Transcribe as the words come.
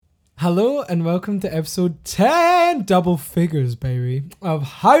Hello and welcome to episode 10, double figures, baby, of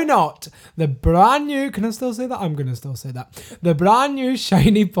How Not, the brand new, can I still say that? I'm going to still say that. The brand new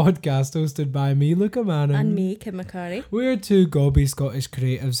shiny podcast hosted by me, Luca Manning. And me, Kim McCarry. We're two gobby Scottish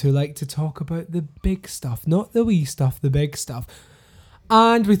creatives who like to talk about the big stuff, not the wee stuff, the big stuff.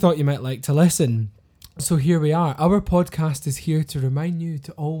 And we thought you might like to listen. So here we are. Our podcast is here to remind you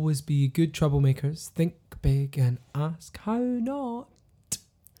to always be good troublemakers, think big and ask how not.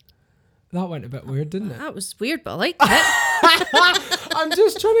 That went a bit weird, didn't it? That was weird, but I liked it. I'm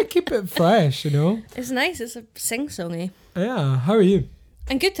just trying to keep it fresh, you know? It's nice. It's a sing-songy. Yeah, how are you?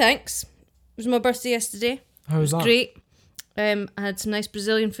 I'm good, thanks. It was my birthday yesterday. How was that? Great. I had some nice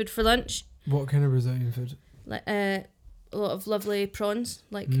Brazilian food for lunch. What kind of Brazilian food? Like a lot of lovely prawns,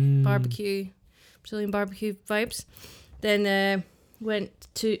 like barbecue, Brazilian barbecue vibes. Then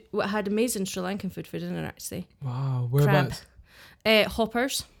had amazing Sri Lankan food for dinner, actually. Wow, whereabouts?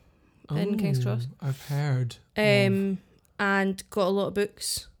 Hoppers. In King's Cross. I've heard. And got a lot of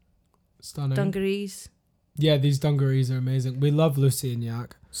books. Stunning. Dungarees. Yeah, these dungarees are amazing. We love Lucy and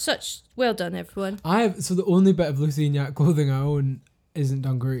Yak. Such well done, everyone. So the only bit of Lucy and Yak clothing I own isn't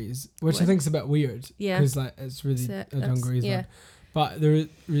dungarees, which I think is a bit weird. Yeah. Because like it's really a dungarees yeah. one. But they're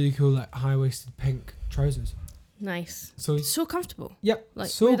really cool, like high-waisted pink trousers. Nice. So comfortable. Yep. Like,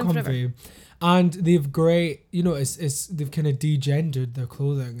 so wear them comfy. forever. And they've great, you know, it's they've kind of degendered their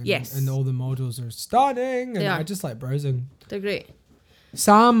clothing. And, Yes. And all the models are stunning. And They are. I just like browsing. They're great.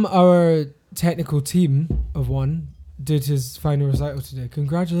 Sam, our technical team of one, did his final recital today.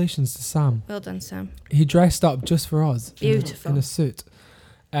 Congratulations to Sam. Well done, Sam. He dressed up just for us. Beautiful. In a suit.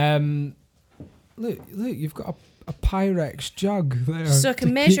 Look, you've got a Pyrex jug there. So I can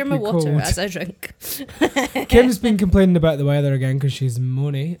to measure keep my you water cold. as I drink. Kim's been complaining about the weather again because she's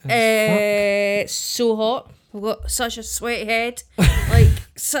moany as fuck. So hot. I've got such a sweaty head. Like,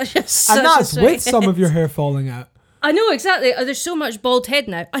 such a And that's sweaty with some head. of your hair falling out. I know, exactly. There's so much bald head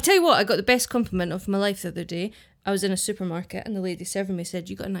now. I tell you what, I got the best compliment of my life the other day. I was in a supermarket and the lady serving me said,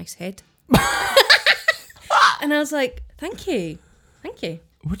 "You got a nice head." And I was like, thank you. Thank you.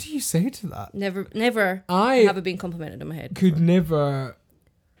 What do you say to that? Never I have I been complimented on my head. could never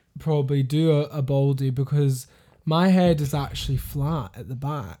probably do a baldy because my head is actually flat at the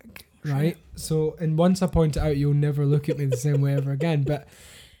back, right? So, and once I point it out, you'll never look at me the same way ever again. But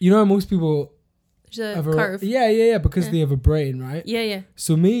you know how most people There's a have curve. Yeah, because Yeah. they have a brain, right? Yeah.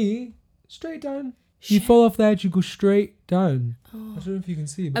 So me, straight down. You fall off the edge, you go straight down. I don't know if you can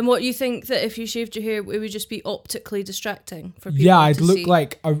see. But And what, you think that if you shaved your hair, it would just be optically distracting for people? yeah, I'd to look see?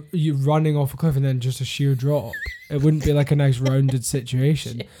 like you running off a cliff and then just a sheer drop. It wouldn't be like a nice rounded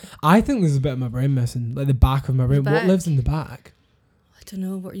situation. I think there's a bit of my brain missing, like the back of my brain. What back. lives in the back? I don't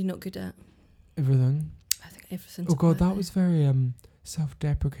know. What are you not good at? Everything. I think everything's. Oh god, that bad. was very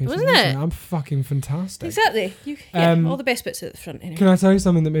self-deprecating, Wasn't it? I'm fucking fantastic. Exactly. All the best bits at the front. Anyway. Can I tell you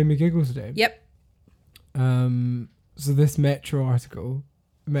something that made me giggle today? Yep. So this Metro article,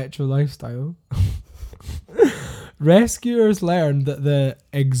 Metro Lifestyle, rescuers learned that the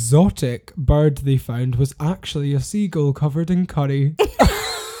exotic bird they found was actually a seagull covered in curry.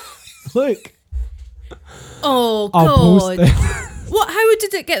 Look, Oh I'll post god. it. What? How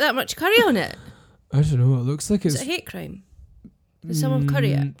did it get that much curry on it? I don't know. It looks like Is it's it a hate crime? Did someone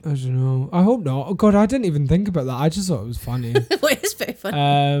curry it? I don't know. I hope not. Oh god, I didn't even think about that. I just thought it was funny. Well, it's very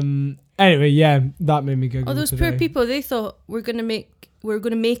funny. Anyway, yeah, that made me giggle. Oh, those today. poor people. They thought we're gonna make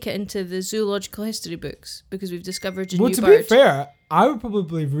it into the zoological history books because we've discovered a Well, new to bird. be fair, I would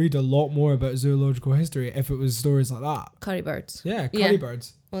probably read a lot more about zoological history if it was stories like that. Curry birds. Yeah, Yeah. curry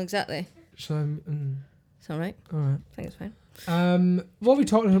birds. Well, exactly. Shall I? It's all right. All right. I think it's fine. What are we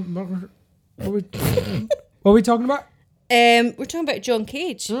talking about? What are we talking about? We're talking about John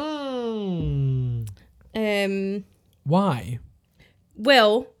Cage. Why?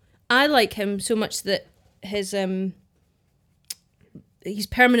 Well, I like him so much that his he's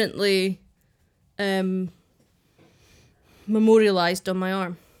permanently memorialized on my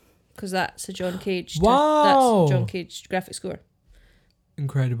arm because that's a John Cage. Wow. That's John Cage graphic score.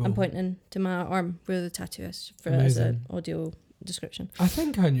 Incredible. I'm pointing to my arm where the tattoo is for as an Amazing. audio description. I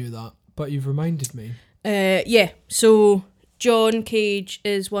think I knew that, but you've reminded me. Yeah. So John Cage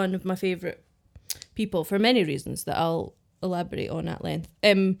is one of my favourite people for many reasons that I'll elaborate on at length.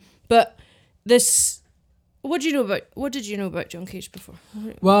 But this, what did you know about John Cage before?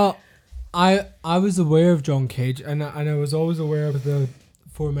 Well, I was aware of John Cage, and I was always aware of the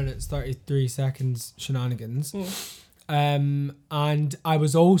 4 minutes 33 seconds shenanigans. And I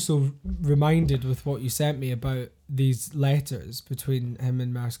was also reminded with what you sent me about these letters between him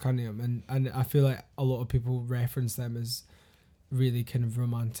and Merce Cunningham, and I feel like a lot of people reference them as really kind of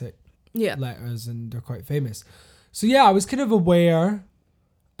romantic letters, and they're quite famous. So yeah, I was kind of aware,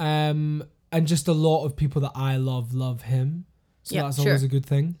 and just a lot of people that I love him. So that's always a good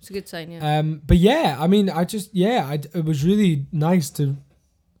thing. It's a good sign, yeah. But yeah, I mean, it was really nice to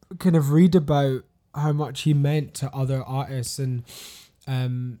kind of read about how much he meant to other artists and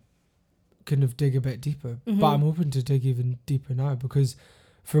kind of dig a bit deeper. But I'm hoping to dig even deeper now, because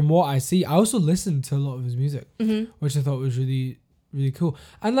from what I see, I also listened to a lot of his music, which I thought was really, really cool.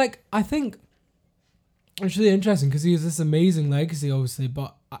 And like, I think it's really interesting because he has this amazing legacy, obviously,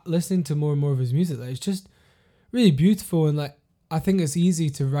 but listening to more and more of his music, like, it's just really beautiful. And like, I think it's easy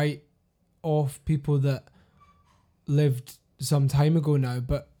to write off people that lived some time ago now,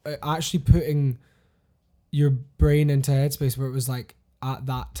 but actually putting your brain into a headspace where it was like at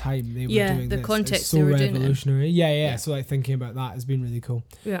that time they were doing the this. context it's so they were doing revolutionary. Yeah. So like thinking about that has been really cool.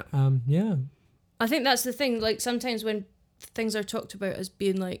 Yeah. I think that's the thing. Like sometimes when things are talked about as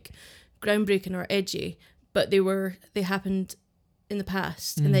being like groundbreaking or edgy, but they happened in the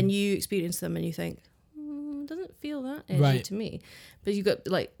past, and then you experience them and you think, it doesn't feel that edgy to me. But you got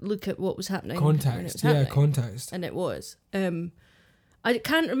like look at what was happening. Context. Context. And it was. I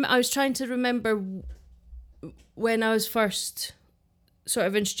can't. I was trying to remember when I was first sort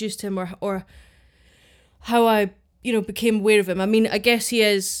of introduced to him, or how I became aware of him. I mean, I guess he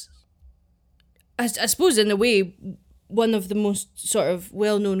is, I suppose in a way, one of the most sort of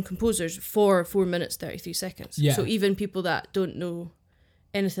well-known composers for 4 minutes 33 seconds. Yeah. So even people that don't know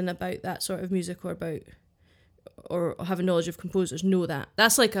anything about that sort of music or have a knowledge of composers know that.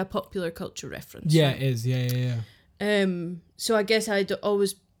 That's like a popular culture reference. Yeah, right? it is. Yeah. So I guess I'd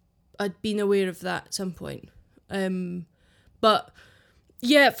been aware of that at some point. But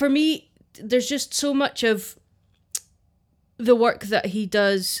yeah, for me, there's just so much of the work that he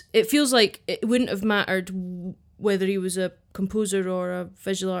does. It feels like it wouldn't have mattered whether he was a composer or a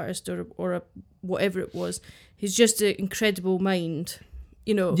visual artist or a whatever it was. He's just an incredible mind,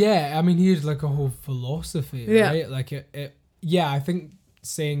 Yeah, I mean, he had like a whole philosophy, right? Like it. Yeah, I think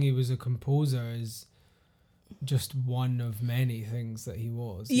saying he was a composer is just one of many things that he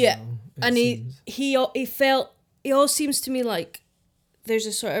was. And he all seems to me like there's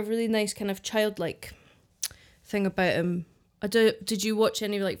a sort of really nice kind of childlike thing about him. Did you watch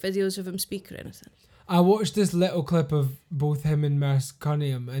any like videos of him speak or anything? I watched this little clip of both him and Merce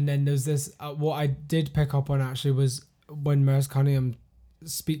Cunningham, and then there's this. What I did pick up on actually was when Merce Cunningham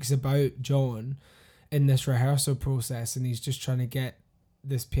speaks about John in this rehearsal process, and he's just trying to get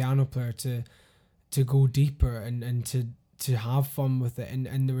this piano player to go deeper and to have fun with it,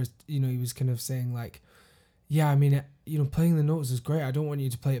 and there was he was kind of saying like, yeah, I mean playing the notes is great. I don't want you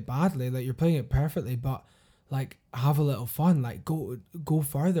to play it badly. Like you're playing it perfectly, but like have a little fun. Like go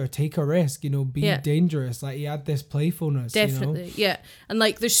further, take a risk. Be dangerous. Like he had this playfulness. Definitely, yeah. And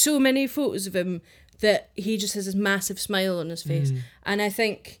like there's so many photos of him that he just has this massive smile on his face, and I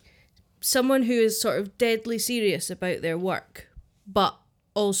think someone who is sort of deadly serious about their work, but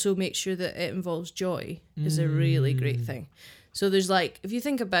also make sure that it involves joy is a really great thing. So there's like, if you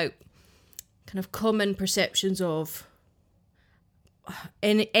think about kind of common perceptions of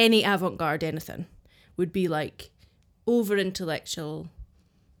any avant-garde anything would be like over intellectual,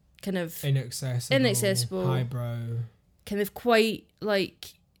 kind of inaccessible, highbrow, kind of quite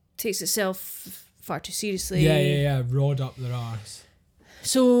like takes itself far too seriously. Yeah, rod up their arse.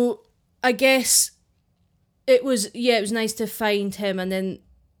 So I guess it was nice to find him, and then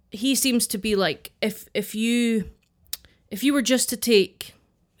he seems to be like if you were just to take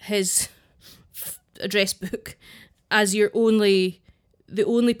his address book as the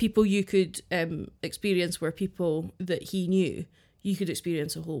only people you could experience were people that he knew, you could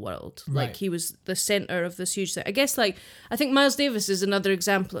experience a whole world. Right. Like he was the center of this huge thing. I guess like I think Miles Davis is another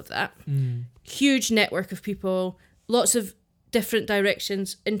example of that. Huge network of people, lots of different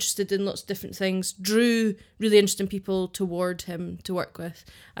directions, interested in lots of different things, drew really interesting people toward him to work with.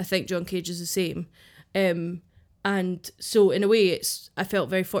 I think John Cage is the same. And so in a way I felt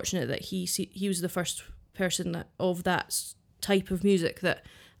very fortunate that he was the first person of that type of music that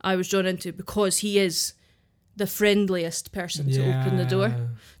I was drawn into, because he is the friendliest person to open the door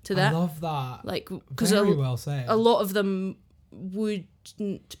to that. I love that. Like, because well said. A lot of them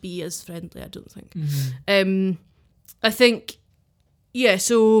wouldn't be as friendly, I don't think. I think,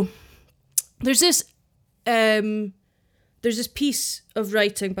 so there's this piece of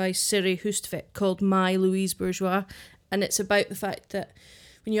writing by Siri Hustvedt called My Louise Bourgeois, and it's about the fact that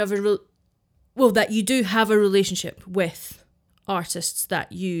when you have that you do have a relationship with artists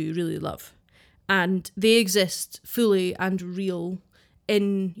that you really love, and they exist fully and real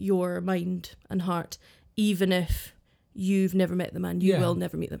in your mind and heart, even if you've never met them and you Yeah. will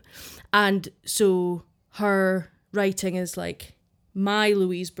never meet them. And so her writing is like, my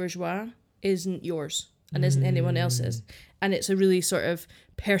Louise Bourgeois isn't yours and isn't anyone else's. And it's a really sort of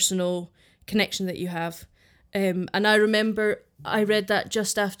personal connection that you have. And I remember I read that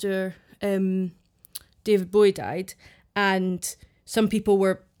just after David Bowie died, and some people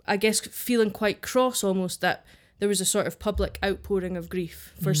were, I guess, feeling quite cross almost that there was a sort of public outpouring of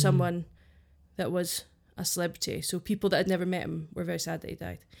grief for someone that was a celebrity. So people that had never met him were very sad that he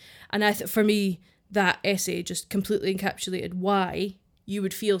died. And for me, that essay just completely encapsulated why you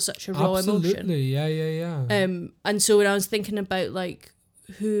would feel such a raw emotion. Absolutely, yeah. And so when I was thinking about like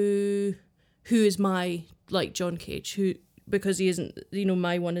who is my like John Cage, because he isn't,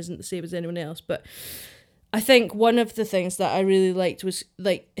 my one isn't the same as anyone else, but I think one of the things that I really liked was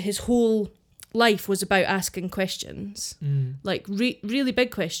like his whole life was about asking questions, like really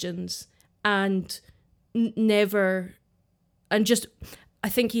big questions, and never, and just, I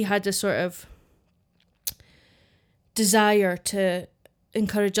think he had a sort of desire to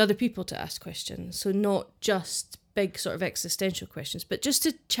encourage other people to ask questions. So not just big sort of existential questions, but just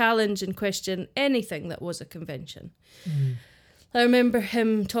to challenge and question anything that was a convention. I remember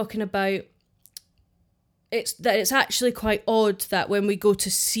him talking about it's actually quite odd that when we go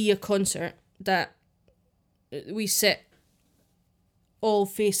to see a concert that we sit all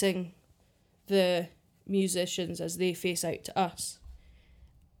facing the musicians as they face out to us,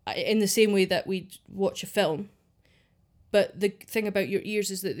 in the same way that we watch a film. But the thing about your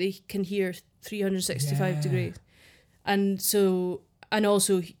ears is that they can hear 365 degrees. And so, and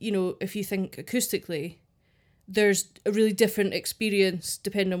also, if you think acoustically, there's a really different experience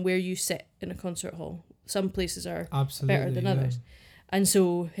depending on where you sit in a concert hall. Some places are better than others. And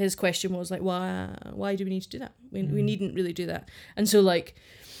so his question was like, why do we need to do that? We needn't really do that. And so like,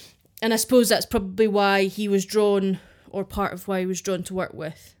 and I suppose that's probably why he was drawn, or part of why he was drawn to work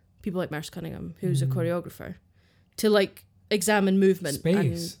with people like Merce Cunningham, who's a choreographer, to like examine movement.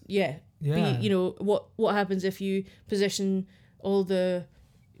 Space. And, what happens if you position all the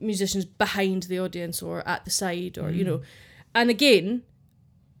musicians behind the audience or at the side, or, and again,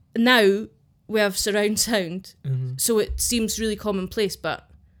 now we have surround sound, so it seems really commonplace, but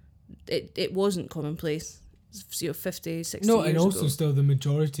it wasn't commonplace, 50, 60 years ago. And also still the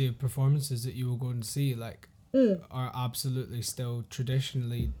majority of performances that you will go and see, like, are absolutely still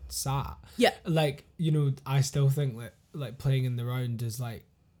traditionally sat. Yeah. Like, I still think that, like, playing in the round is, like,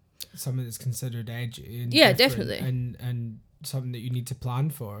 something that's considered edgy and yeah, different, definitely, and something that you need to plan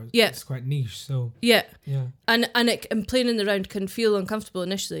for. Yeah, it's quite niche. So yeah, and playing in the round can feel uncomfortable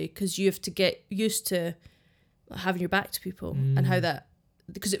initially because you have to get used to having your back to people and how that,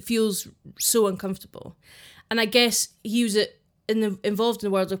 because it feels so uncomfortable. And I guess he was involved in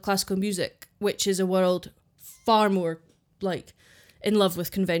the world of classical music, which is a world far more like in love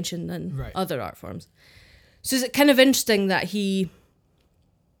with convention than other art forms. So is it kind of interesting that he,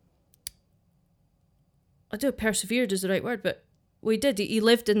 I don't know if persevered is the right word, but he did. He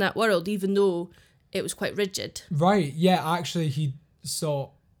lived in that world even though it was quite rigid. Right, yeah, actually he saw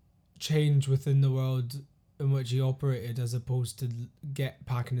change within the world in which he operated as opposed to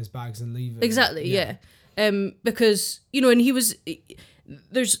packing his bags and leaving. Exactly, yeah. Because, and he was,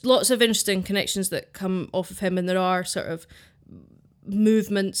 there's lots of interesting connections that come off of him, and there are sort of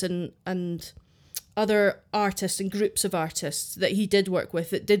movements and other artists and groups of artists that he did work with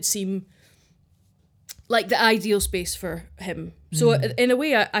that did seem like the ideal space for him. So in a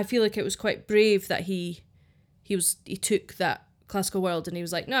way, I feel like it was quite brave that he took that classical world and he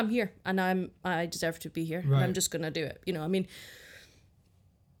was like, no, I'm here and I deserve to be here. And I'm just going to do it. I mean,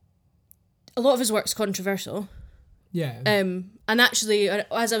 a lot of his work's controversial. Yeah. And actually,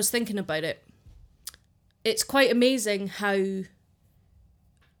 as I was thinking about it, it's quite amazing how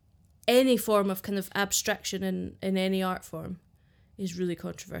any form of kind of abstraction in any art form is really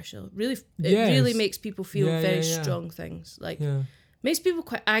controversial. Really, it really makes people feel very strong things. Like, makes people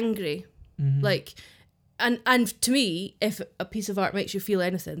quite angry. Like, and to me, if a piece of art makes you feel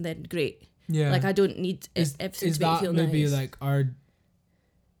anything, then great. Yeah. Like, I don't need everything to make you feel nice. Maybe like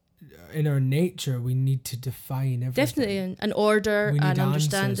in our nature, we need to define everything. Definitely, an order, we need and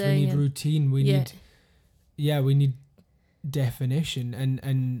answers, understanding. we need routine. We need definition,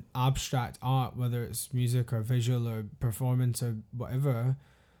 and abstract art, whether it's music or visual or performance or whatever,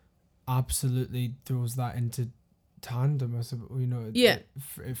 absolutely throws that into tandem.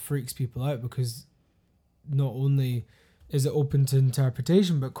 It freaks people out because not only is it open to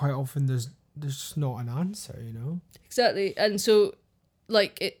interpretation, but quite often there's just not an answer. Exactly, and so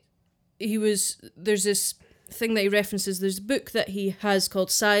like there's this thing that he references, there's a book that he has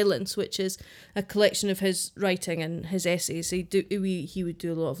called Silence, which is a collection of his writing and his essays. He would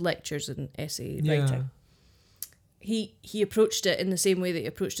do a lot of lectures and essay writing. He approached it in the same way that he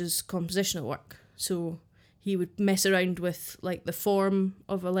approached his compositional work. So he would mess around with like the form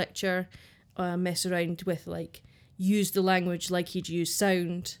of a lecture, mess around with like use the language like he'd use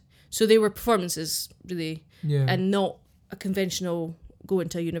sound. So they were performances really, and not a conventional go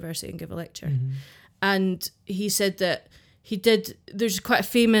into a university and give a lecture. Mm-hmm. And he said that there's quite a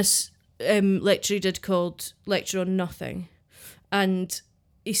famous lecture he did called Lecture on Nothing. And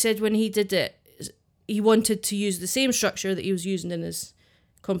he said when he did it, he wanted to use the same structure that he was using in his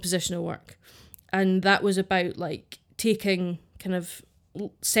compositional work. And that was about like taking kind of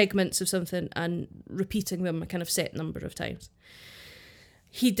segments of something and repeating them a kind of set number of times.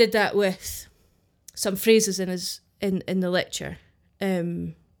 He did that with some phrases in the lecture.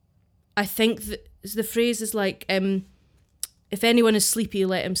 I think that the phrase is like, if anyone is sleepy,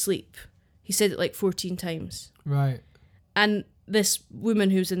 let him sleep. He said it like 14 times. Right. And this woman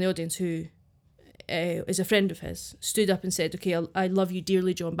who's in the audience, who is a friend of his, stood up and said, okay, I love you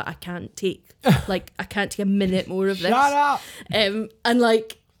dearly, John, but I can't take a minute more of this. Shut up! And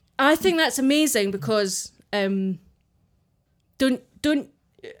like, I think that's amazing because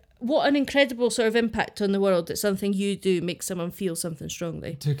what an incredible sort of impact on the world that something you do makes someone feel something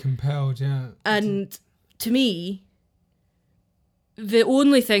strongly. To compelled, yeah. And to me, the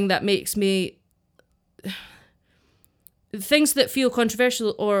only thing that makes me... things that feel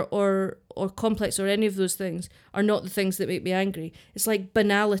controversial or complex or any of those things are not the things that make me angry. It's like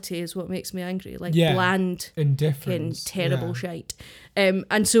banality is what makes me angry. Like bland, indifference, terrible shite.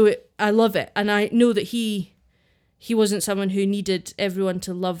 And so I love it. And I know that he wasn't someone who needed everyone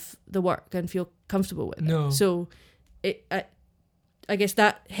to love the work and feel comfortable with it. So I guess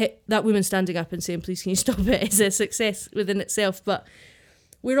that woman standing up and saying, please can you stop it, is a success within itself. But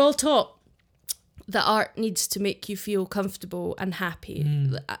we're all taught that art needs to make you feel comfortable and happy.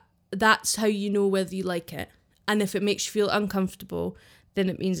 That's how you know whether you like it. And if it makes you feel uncomfortable, then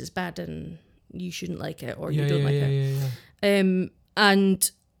it means it's bad and you shouldn't like it, or you don't like it.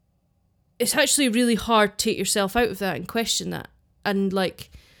 And it's actually really hard to take yourself out of that and question that. And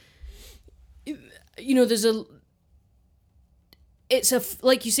like, you know,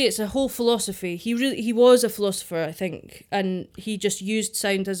 like you say, it's a whole philosophy. He was a philosopher, I think, and he just used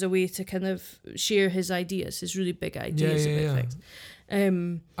sound as a way to kind of share his ideas, his really big ideas about things.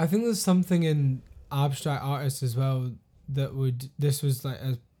 I think there's something in abstract artists as well this was like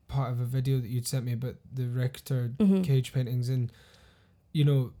as part of a video that you'd sent me about the Richter cage paintings, and you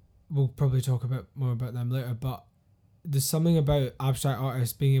know, we'll probably talk more about them later, but there's something about abstract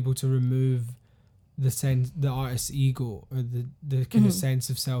artists being able to remove the artist's ego, or the kind of sense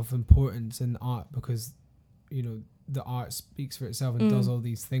of self-importance in art, because you know the art speaks for itself and does all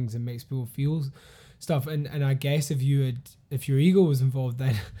these things and makes people feel stuff, and I guess if your ego was involved,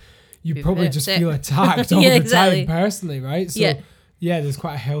 then you probably just feel attacked all the time personally, right? So there's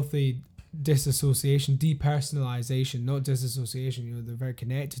quite a healthy disassociation, depersonalization, not disassociation, you know, they're very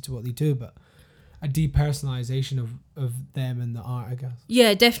connected to what they do, but a depersonalization of them and the art, I guess.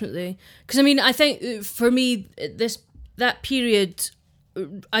 Yeah, definitely. Because I mean, I think for me, that period,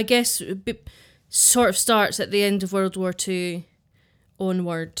 I guess, sort of starts at the end of World War II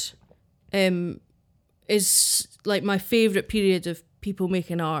onward, is like my favourite period of people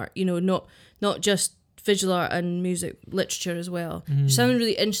making art. You know, not just visual art and music, literature as well. There's something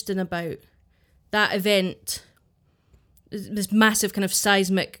really interesting about that event, this massive kind of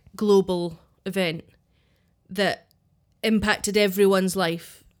seismic global event that impacted everyone's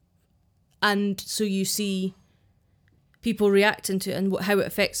life, and so you see people reacting to it and how it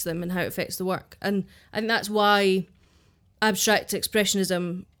affects them and how it affects the work, and that's why abstract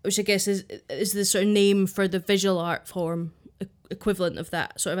expressionism, which I guess is the sort of name for the visual art form equivalent of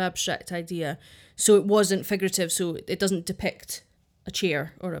that sort of abstract idea. So it wasn't figurative, so it doesn't depict a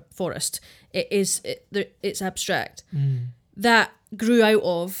chair or a forest. It's abstract. That grew out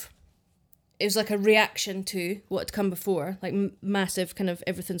of, it was like a reaction to what had come before, like massive kind of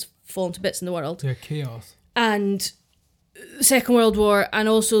everything's fallen to bits in the world. Yeah, chaos. And the Second World War, and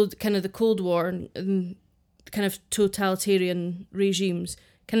also kind of the Cold War and kind of totalitarian regimes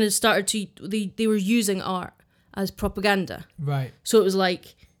kind of started to, they were using art as propaganda. Right. So it was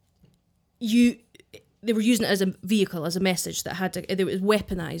like, they were using it as a vehicle, as a message that it was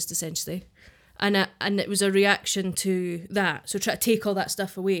weaponized essentially. And it was a reaction to that. So try to take all that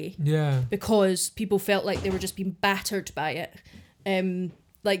stuff away. Yeah. Because people felt like they were just being battered by it.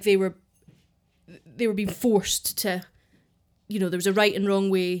 Like they were being forced to, you know, there was a right and wrong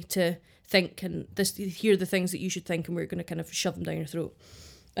way to think, and here are the things that you should think, and we're going to kind of shove them down your throat.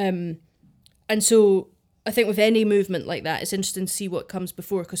 And so I think with any movement like that, it's interesting to see what comes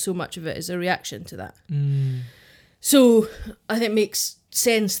before, because so much of it is a reaction to that. So I think it makes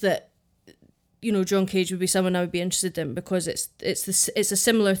sense that, you know, John Cage would be someone I would be interested in, because it's a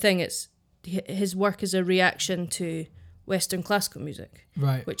similar thing. It's his work is a reaction to Western classical music,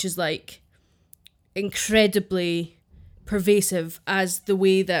 Right. which is like incredibly pervasive, as the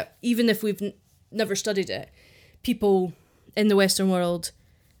way that, even if we've never studied it, people in the Western world,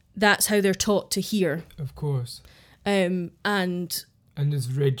 that's how they're taught to hear. Of course. And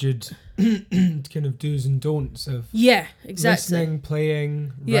there's rigid kind of do's and don'ts of yeah, exactly. listening,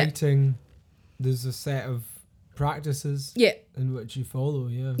 playing, Yeah. writing. There's a set of practices Yeah. in which you follow,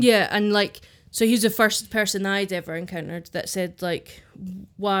 yeah. Yeah, and like, so he's the first person I'd ever encountered that said, like,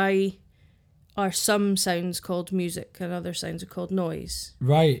 why are some sounds called music and other sounds are called noise?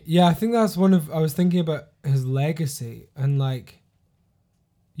 Right. Yeah, I think that's I was thinking about his legacy, and like,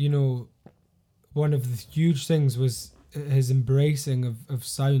 you know, one of the huge things was his embracing of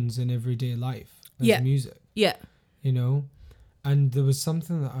sounds in everyday life as Yeah. music, Yeah. you know? And there was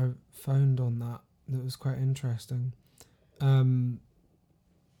something that I found on that was quite interesting. No,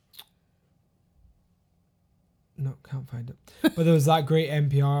 can't find it. But there was that great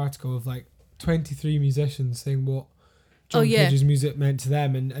NPR article of like 23 musicians saying what John Cage's music meant to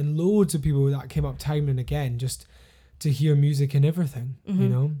them, and loads of people that came up time and again just to hear music in everything, you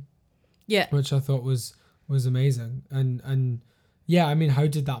know? Yeah. Which I thought was amazing. And yeah, I mean, how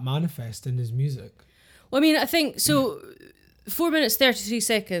did that manifest in his music? Well, I mean, I think, so 4 minutes, 33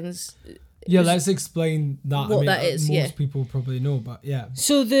 seconds. Yeah, let's explain that. What that is, most people probably know, but yeah.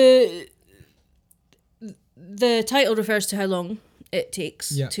 So the title refers to how long it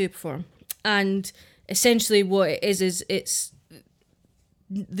takes to perform. And essentially what it is it's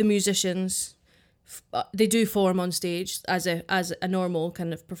the musicians, they do form on stage as a normal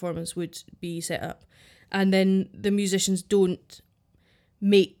kind of performance would be set up. And then the musicians don't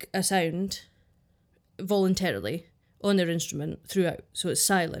make a sound voluntarily on their instrument throughout. So it's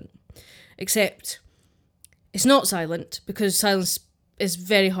silent. Except it's not silent, because silence is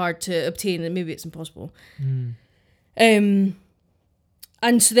very hard to obtain, and maybe it's impossible. And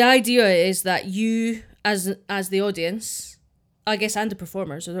so the idea is that you, as the audience, I guess, and the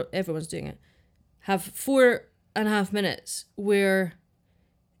performers, so everyone's doing it, have 4.5 minutes where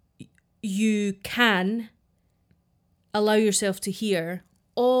you can allow yourself to hear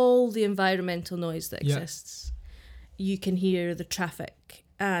all the environmental noise that exists. You can hear the traffic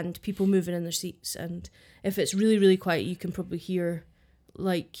and people moving in their seats, and if it's really, really quiet, you can probably hear,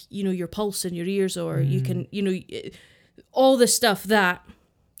 like, you know, your pulse in your ears, or you can, you know, all the stuff that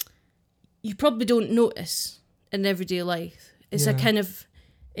you probably don't notice in everyday life. It's a kind of,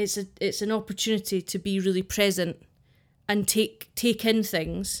 it's an opportunity to be really present and take in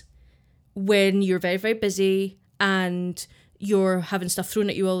things when you're very, very busy and you're having stuff thrown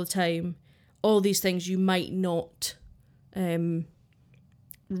at you all the time. All these things you might not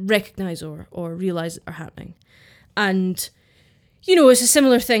recognize or realize are happening. And, you know, it's a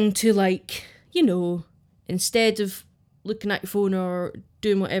similar thing to, like, you know, instead of looking at your phone or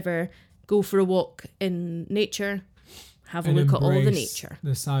doing whatever, go for a walk in nature, have a look at all the nature,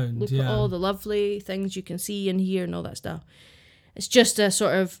 the sound, look at all the lovely things you can see and hear and all that stuff. It's just a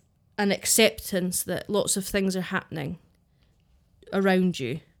sort of an acceptance that lots of things are happening around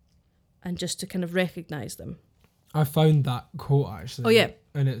you, and just to kind of recognize them. I found that quote actually. Oh yeah.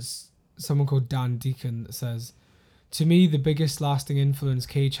 And it's someone called Dan Deacon that says, "To me, the biggest lasting influence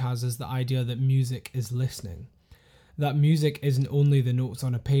Cage has is the idea that music is listening. That music isn't only the notes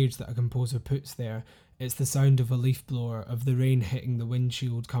on a page that a composer puts there, it's the sound of a leaf blower, of the rain hitting the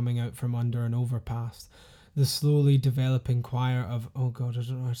windshield coming out from under an overpass, the slowly developing choir of," oh God, I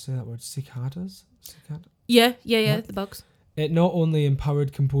don't know how to say that word, cicadas? Yeah, What? the bugs. It not only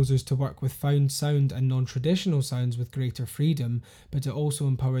empowered composers to work with found sound and non-traditional sounds with greater freedom, but it also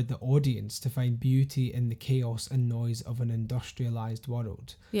empowered the audience to find beauty in the chaos and noise of an industrialized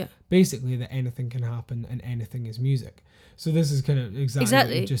world. Yeah. Basically, that anything can happen and anything is music. So this is kind of exactly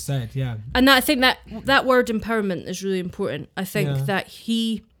what you just said, yeah. And I think that word empowerment is really important. I think that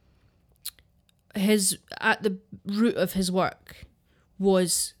at the root of his work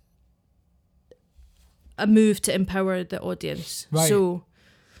was a move to empower the audience. Right. So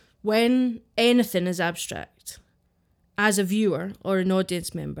when anything is abstract, as a viewer or an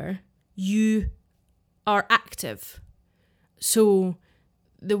audience member, you are active. So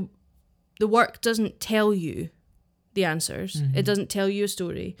the work doesn't tell you the answers. Mm-hmm. It doesn't tell you a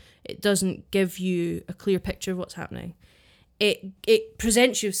story. It doesn't give you a clear picture of what's happening. It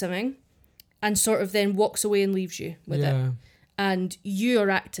presents you with something, and sort of then walks away and leaves you with it. And you are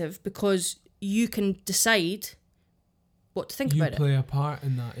active because you can decide what to think about it. You play a part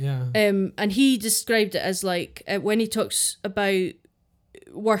in that, yeah. And he described it as like, when he talks about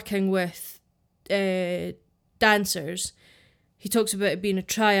working with dancers, he talks about it being a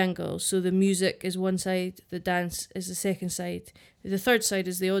triangle. So the music is one side, the dance is the second side. The third side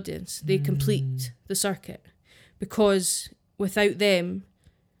is the audience. They complete the circuit. Because without them,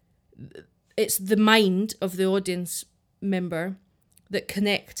 it's the mind of the audience member that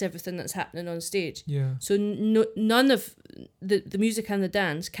connects everything that's happening on stage. Yeah. So none of the music and the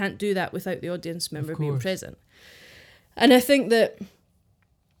dance can't do that without the audience member being present. And I think that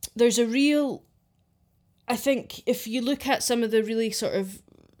there's a real... I think if you look at some of the really sort of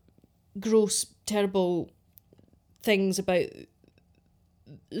gross, terrible things about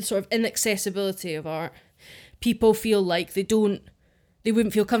the sort of inaccessibility of art, people feel like they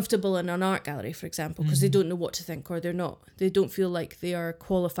wouldn't feel comfortable in an art gallery, for example, because they don't know what to think, or they don't feel like they are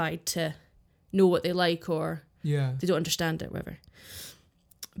qualified to know what they like, or they don't understand it, whatever.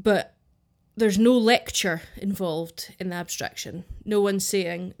 But there's no lecture involved in the abstraction. No one's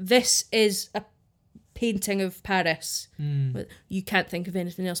saying, this is a painting of Paris. But you can't think of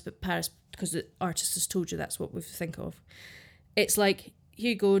anything else but Paris because the artist has told you that's what we think of. It's like,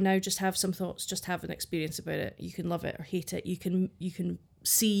 here you go, now just have some thoughts, just have an experience about it. You can love it or hate it. You can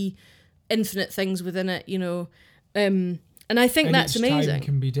see infinite things within it, you know. And I think and that's each amazing. Time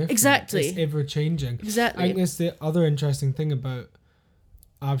can be different. Exactly. It's ever changing. Exactly. I think that's the other interesting thing about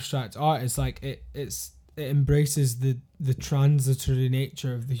abstract art is like it embraces the transitory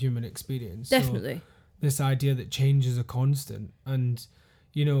nature of the human experience. Definitely. So this idea that change is a constant, and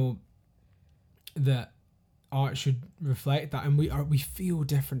you know that art should reflect that, and we feel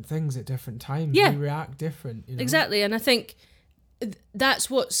different things at different times. Yeah. We react different. You know? Exactly, and I think that's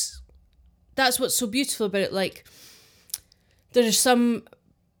what's so beautiful about it. Like, there are some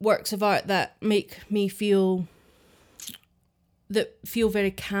works of art that make me feel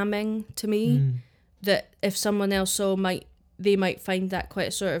very calming to me. That if someone else saw, they might find that quite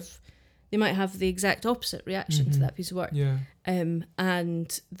a sort of, they might have the exact opposite reaction to that piece of work. Yeah.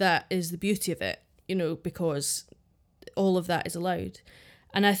 And that is the beauty of it, you know, because all of that is allowed.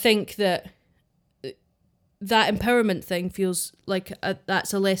 And I think that empowerment thing feels like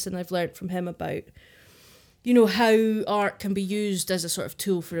that's a lesson I've learned from him about, you know, how art can be used as a sort of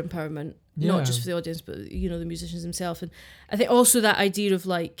tool for empowerment, not just for the audience, but, you know, the musicians themselves. And I think also that idea of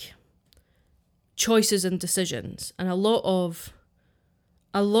like choices and decisions, and a lot of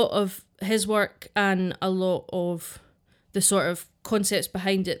his work and a lot of the sort of concepts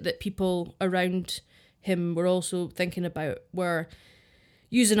behind it that people around him were also thinking about were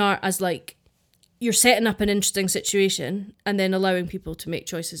using art as like, you're setting up an interesting situation and then allowing people to make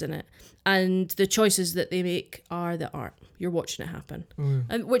choices in it. And the choices that they make are the art. You're watching it happen.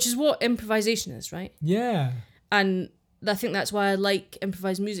 And which is what improvisation is, right? Yeah. And I think that's why I like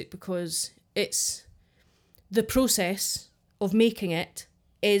improvised music, because it's the process of making it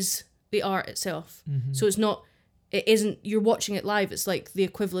is the art itself. So it isn't, you're watching it live. It's like the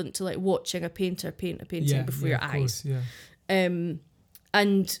equivalent to like watching a painter paint a painting before your eyes. Course, yeah.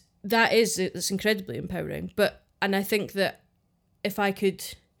 And it's incredibly empowering. And I think that if I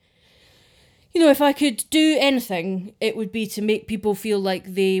could do anything, it would be to make people feel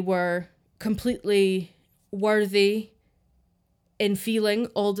like they were completely worthy in feeling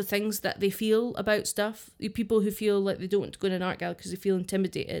all the things that they feel about stuff. The people who feel like they don't want to go in an art gallery because they feel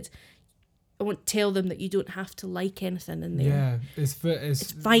intimidated, I want to tell them that you don't have to like anything in there. Yeah, it's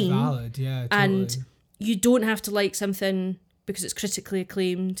fine. Valid, yeah, totally. And you don't have to like something because it's critically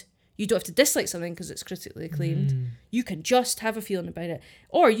acclaimed. You don't have to dislike something because it's critically acclaimed. You can just have a feeling about it.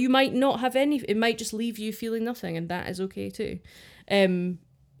 Or you might not have any, it might just leave you feeling nothing, and that is okay too. And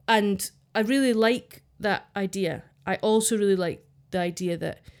I really like that idea. I also really like the idea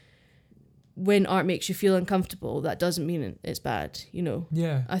that when art makes you feel uncomfortable, that doesn't mean it's bad, you know?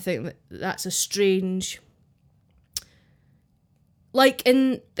 Yeah. I think that's a strange... Like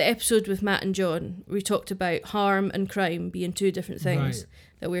in the episode with Matt and John, we talked about harm and crime being two different things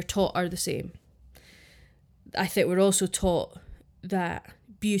that we're taught are the same. I think we're also taught that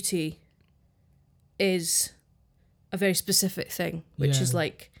beauty is a very specific thing, which is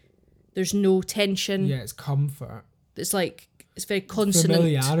like, there's no tension. Yeah, it's comfort. It's like, it's very consonant.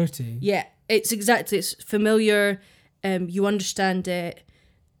 Familiarity. Yeah, it's familiar. You understand it.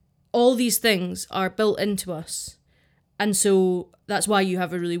 All these things are built into us. And so that's why you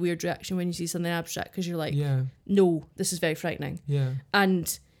have a really weird reaction when you see something abstract, because you're like, no, this is very frightening. Yeah.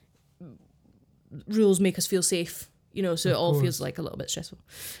 And rules make us feel safe, you know, so it all feels like a little bit stressful.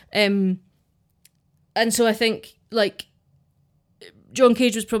 And so I think, like, John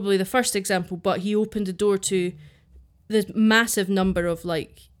Cage was probably the first example, but he opened the door to this massive number of,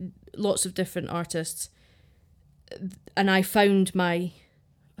 like, lots of different artists, and I found my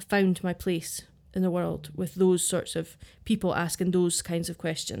place in the world with those sorts of people asking those kinds of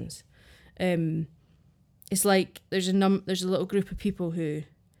questions. It's like there's a little group of people who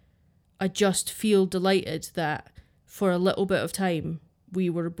I just feel delighted that for a little bit of time we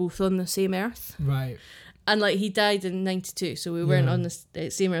were both on the same earth. Right. And like he died in 92, so we weren't on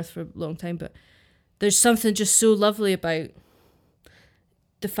the same earth for a long time, but there's something just so lovely about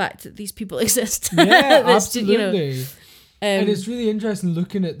the fact that these people exist. Yeah, absolutely. You know, and it's really interesting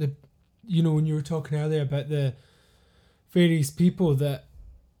looking at the, you know, when you were talking earlier about the various people that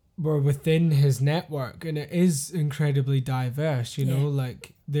were within his network, and it is incredibly diverse, you know,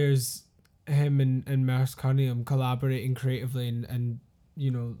 like there's him and Merce Cunningham collaborating creatively and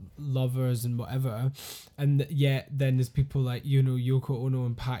you know, lovers and whatever, and yet then there's people like, you know, Yoko Ono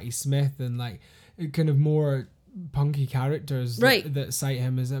and Patti Smith and like kind of more punky characters that cite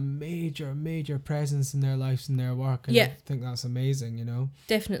him as a major presence in their lives and their work, and I think that's amazing, you know.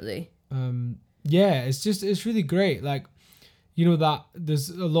 Definitely. It's really great, like, you know, that there's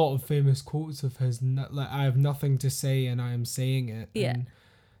a lot of famous quotes of his, like, I have nothing to say and I am saying it. And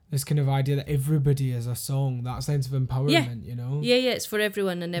this kind of idea that everybody is a song, that sense of empowerment, you know. It's for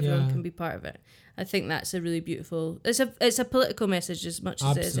everyone and everyone can be part of it. I think that's a really beautiful, it's a political message as much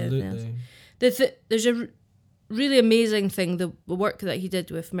as it is anything else. There's a really amazing thing, the work that he did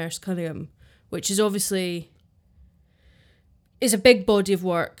with Merce Cunningham, which is obviously is a big body of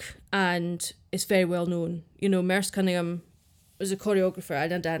work and it's very well known. You know, Merce Cunningham was a choreographer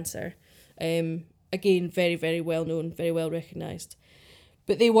and a dancer. Again, very, very well known, very well recognised.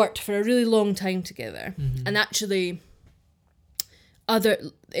 But they worked for a really long time together. Mm-hmm. And actually, John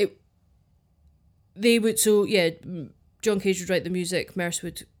Cage would write the music, Merce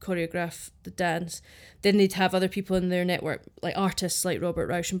would choreograph the dance. Then they'd have other people in their network, like artists like Robert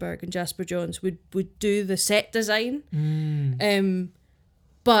Rauschenberg and Jasper Johns would do the set design.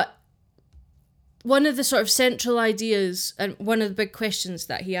 But one of the sort of central ideas and one of the big questions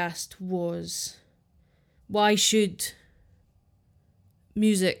that he asked was, why should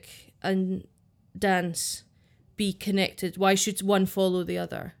music and dance be connected? Why should one follow the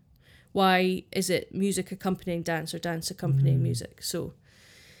other? Why is it music accompanying dance or dance accompanying music? So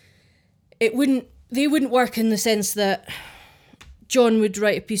they wouldn't work in the sense that John would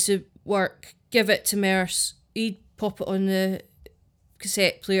write a piece of work, give it to Merce, he'd pop it on the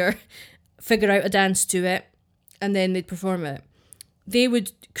cassette player, figure out a dance to it, and then they'd perform it. They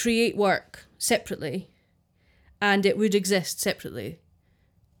would create work separately and it would exist separately,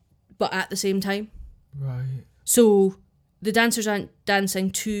 but at the same time. Right. So the dancers aren't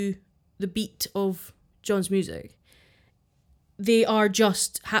dancing to the beat of John's music. They are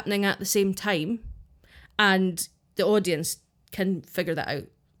just happening at the same time and the audience can figure that out.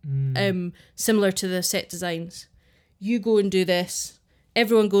 Similar to the set designs. You go and do this.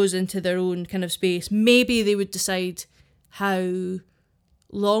 Everyone goes into their own kind of space. Maybe they would decide how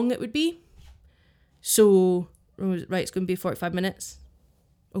long it would be. So, right, it's going to be 45 minutes.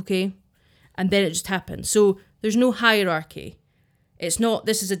 Okay. And then it just happens. So there's no hierarchy. It's not,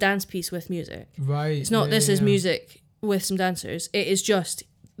 this is a dance piece with music. Right. It's not, this is music with some dancers. It is just,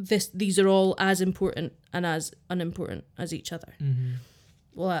 these are all as important and as unimportant as each other. Mm-hmm.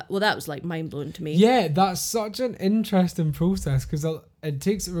 Well, that was like mind-blowing to me. Yeah, that's such an interesting process because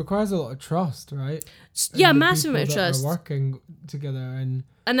it requires a lot of trust, right? Yeah, massive amount of trust. Working together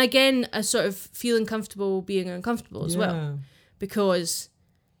and again, a sort of feeling comfortable being uncomfortable as well. Because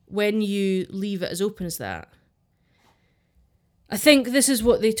when you leave it as open as that, I think this is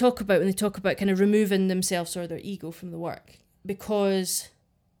what they talk about when they talk about kind of removing themselves or their ego from the work. Because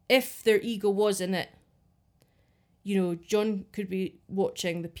if their ego was in it, you know, John could be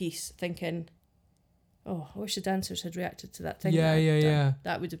watching the piece thinking, oh, I wish the dancers had reacted to that thing.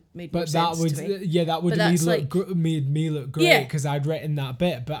 That would have made more sense to me. Yeah, that would have made me look great because I'd written that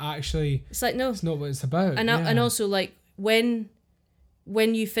bit, but actually it's like, no, it's not what it's about. And also, like, when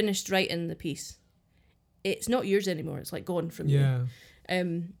you finished writing the piece, it's not yours anymore. It's like gone from you.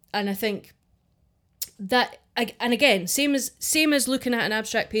 And I think that, and again, same as looking at an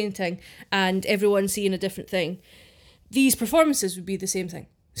abstract painting and everyone seeing a different thing, these performances would be the same thing.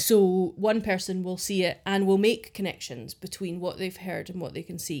 So one person will see it and will make connections between what they've heard and what they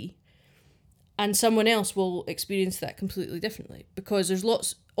can see. And someone else will experience that completely differently because there's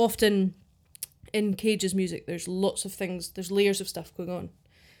lots, often in Cage's music, there's lots of things, there's layers of stuff going on.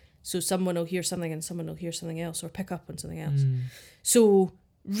 So someone will hear something and someone will hear something else or pick up on something else. So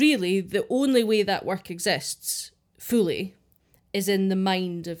really the only way that work exists fully is in the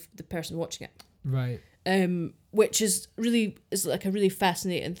mind of the person watching it. Right. Which is like a really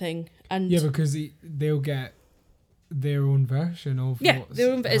fascinating thing. And yeah, because they'll get their own version of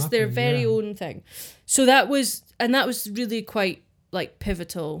it's their very own thing. So that was really quite like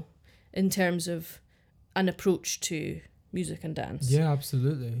pivotal in terms of an approach to music and dance. Yeah,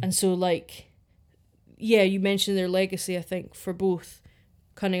 absolutely. And so like, yeah, you mentioned their legacy, I think, for both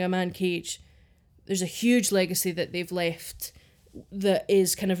Cunningham and Cage. There's a huge legacy that they've left that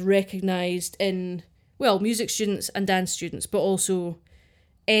is kind of recognised in, well, music students and dance students, but also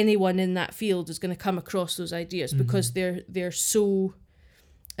anyone in that field is going to come across those ideas because they're so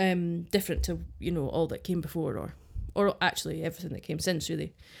different to, you know, all that came before or actually everything that came since,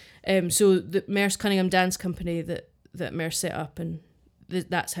 really. So the Merce Cunningham Dance Company that Merce set up, and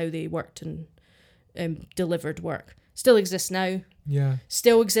that's how they worked and delivered work, still exists now. Yeah.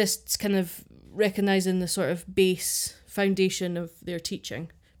 Still exists, kind of recognising the sort of base foundation of their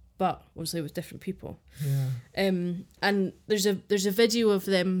teaching, but obviously with different people. Yeah. And there's a video of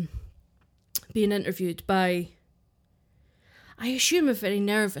them being interviewed by, I assume, a very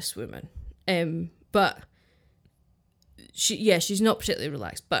nervous woman. But she's not particularly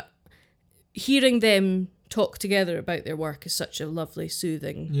relaxed. But hearing them talk together about their work is such a lovely,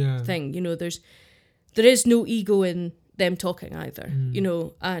 soothing thing. You know, there is no ego in them talking either. You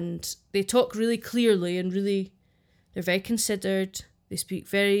know, and they talk really clearly and really, they're very considered.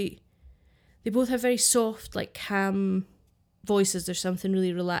 They both have very soft, like calm voices. There's something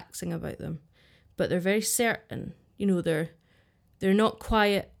really relaxing about them, but they're very certain. You know, they're not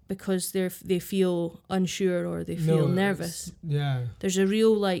quiet because they feel unsure or they feel nervous. Yeah. There's a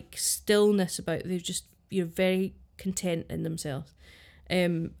real like stillness about it. They're just, you're very content in themselves,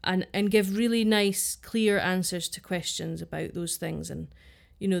 and give really nice, clear answers to questions about those things. And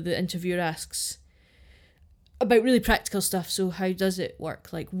you know, the interviewer asks about really practical stuff. So how does it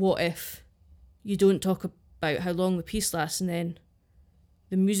work? Like, what if you don't talk about how long the piece lasts and then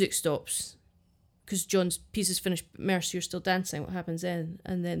the music stops because John's piece is finished, but Merce, you're still dancing. What happens then?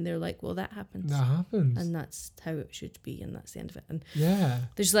 And then they're like, well, that happens. That happens. And that's how it should be, and that's the end of it. And yeah.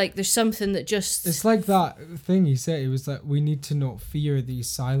 There's something that just... It's like that thing he said. It was like, we need to not fear these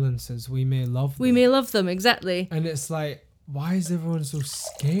silences. We may love them. We may love them, exactly. And it's like, why is everyone so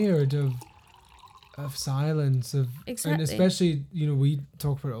scared of silence? Exactly. And especially, you know, we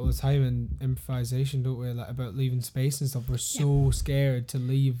talk about it all the time in improvisation, don't we? Like about leaving space and stuff. We're so scared to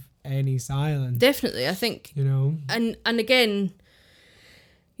leave any silence. Definitely, I think. You know? And again,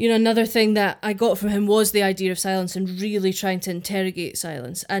 you know, another thing that I got from him was the idea of silence and really trying to interrogate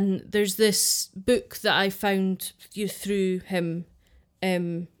silence. And there's this book that I found through him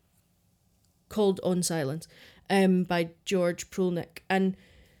called On Silence by George Prolnick. And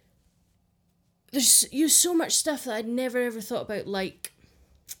there's so much stuff that I'd never ever thought about, like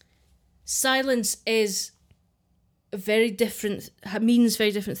silence is means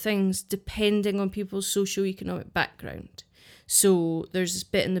very different things depending on people's socio-economic background. So there's this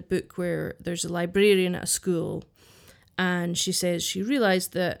bit in the book where there's a librarian at a school, and she says she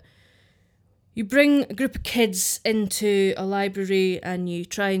realised that you bring a group of kids into a library and you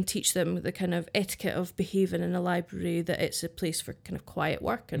try and teach them the kind of etiquette of behaving in a library, that it's a place for kind of quiet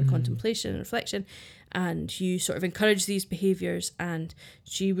work and contemplation and reflection, and you sort of encourage these behaviours. And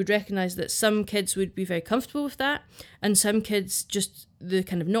she would recognise that some kids would be very comfortable with that, and some kids, just the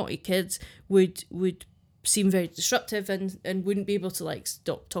kind of naughty kids, would seem very disruptive and wouldn't be able to like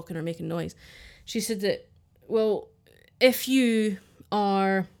stop talking or making noise. She said that, well, if you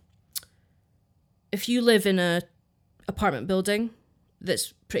live in a apartment building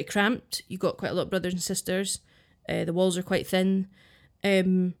that's pretty cramped, you've got quite a lot of brothers and sisters, the walls are quite thin,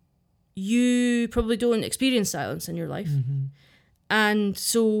 you probably don't experience silence in your life. And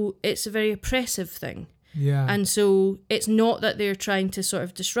so it's a very oppressive thing. Yeah. And so it's not that they're trying to sort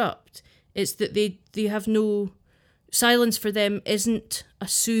of disrupt, it's that they have no... Silence for them isn't a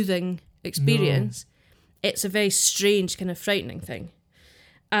soothing experience. No. It's a very strange, kind of frightening thing.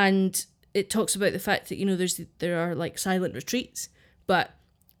 And it talks about the fact that, you know, there are like silent retreats, but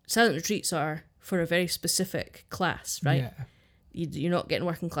silent retreats are for a very specific class, right? Yeah. You're not getting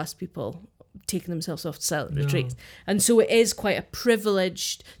working class people taking themselves off to silent retreats. And so it is quite a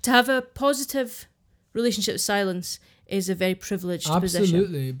privileged... To have a positive relationship with silence is a very privileged position.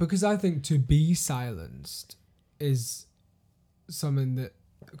 Absolutely, because I think to be silenced is something that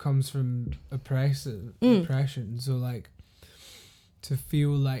comes from oppression. So like to feel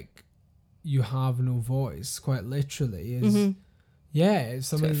like you have no voice, quite literally, is it's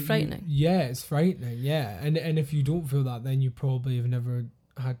something frightening. It's frightening. Yeah, and if you don't feel that, then you probably have never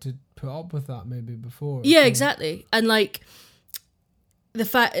had to put up with that maybe before. Yeah, so- exactly. And like the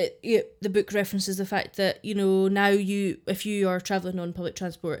fact the book references the fact that, you know, now if you are traveling on public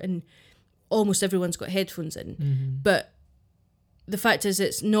transport and almost everyone's got headphones in, Mhm. but the fact is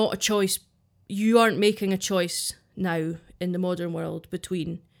it's not a choice. You aren't making a choice now in the modern world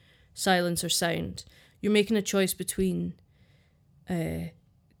between silence or sound. You're making a choice between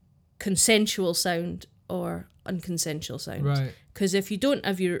consensual sound or unconsensual sound. Right. Because if you don't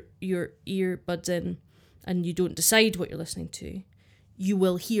have your earbuds in and you don't decide what you're listening to, you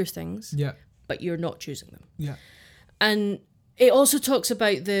will hear things, Yeah. but you're not choosing them. Yeah. And it also talks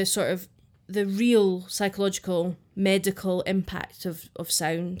about the sort of the real psychological, medical impact of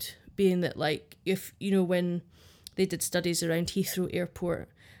sound, being that, like, if, you know, when they did studies around Heathrow Airport,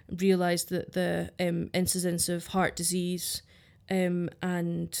 realised that the incidence of heart disease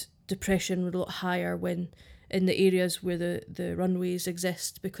and depression were a lot higher when in the areas where the runways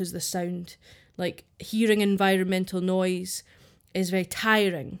exist, because the sound, like hearing environmental noise, is very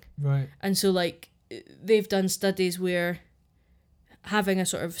tiring. Right. And so, like, they've done studies where having a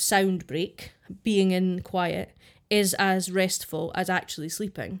sort of sound break, being in quiet, is as restful as actually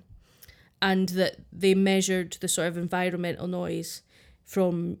sleeping. And that they measured the sort of environmental noise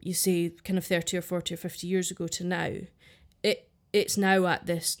from, you say, kind of 30 or 40 or 50 years ago to now. It's now at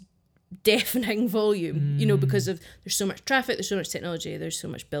this deafening volume, you know, because of there's so much traffic, there's so much technology, there's so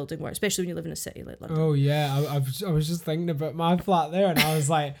much building work, especially when you live in a city like London. Oh yeah, I was just thinking about my flat there, and I was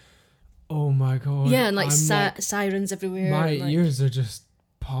like, oh my god. Yeah, and like, I'm sirens everywhere. my and, like, ears are just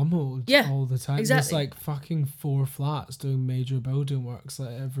pummeled all the time. exactly. There's like fucking 4 flats doing major building works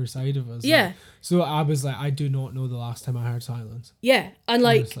like every side of us. Yeah. Like, so I was like, I do not know the last time I heard silence. Yeah, and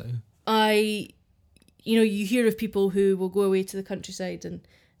like, Honestly. you know, you hear of people who will go away to the countryside and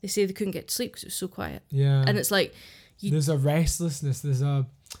they say they couldn't get to sleep because it was so quiet. Yeah. And it's like, there's a restlessness.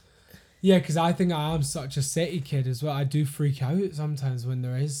 Yeah, because I think I am such a city kid as well. I do freak out sometimes when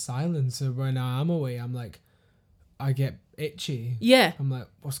there is silence, or when I am away, I'm like, I get itchy. yeah. I'm like,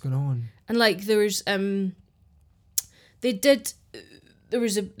 what's going on? And like, there's a bit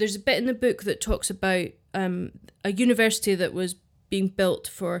in the book that talks about a university that was being built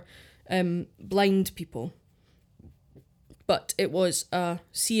for blind people, but it was a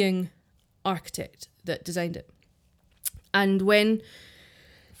seeing architect that designed it. And when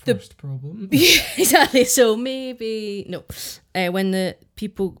First problem. exactly, so maybe no, when the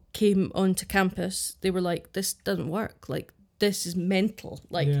people came onto campus, they were like, this doesn't work, like, this is mental,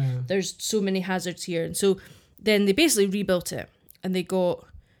 like, Yeah. there's so many hazards here. And so then they basically rebuilt it, and they got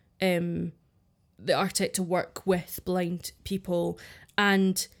the architect to work with blind people,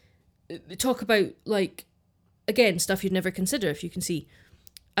 and they talk about, like, again, stuff you'd never consider if you can see.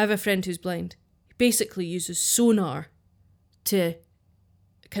 I have a friend who's blind. He basically uses sonar to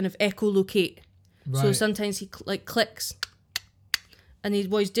kind of echolocate. Right. So sometimes he clicks, and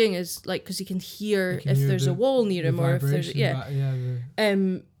what he's doing is, like, because he can hear if there's a wall near him, or if there's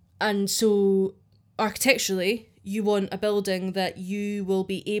and so architecturally, you want a building that you will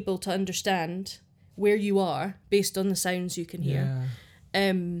be able to understand where you are based on the sounds you can hear.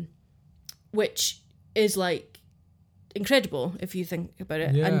 Yeah. Which is, like, incredible if you think about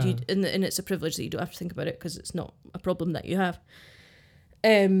it. Yeah. And it's a privilege that you don't have to think about it, because it's not a problem that you have.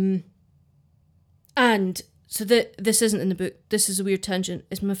 And so this isn't in the book. This is a weird tangent.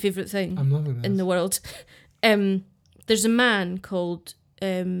 It's my favourite thing I'm loving this. in the world. There's a man called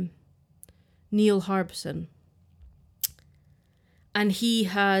Neil Harbison, and he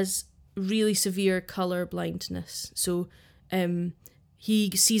has really severe colour blindness. So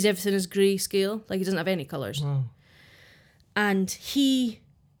he sees everything as grayscale, like he doesn't have any colours. Wow. And he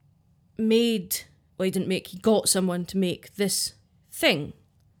got someone to make this thing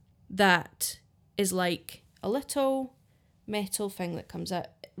that is like a little metal thing that comes out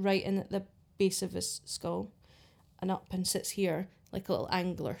right in at the base of his skull and up and sits here like a little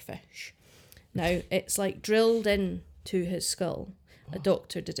anglerfish. Now, it's like drilled in to his skull. A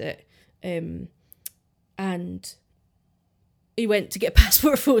doctor did it. And he went to get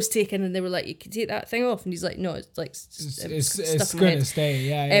passport photos taken, and they were like, you can take that thing off. And he's like, no, it's like It's going to stay.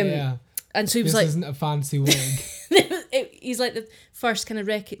 Yeah. And so he was this like, isn't a fancy wig. he's like the first kind of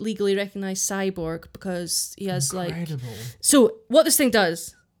legally recognised cyborg, because he has Incredible. like... So what this thing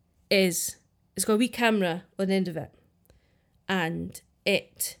does is it's got a wee camera on the end of it, and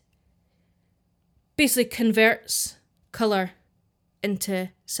it basically converts colour into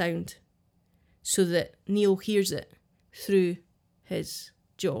sound so that Neil hears it through his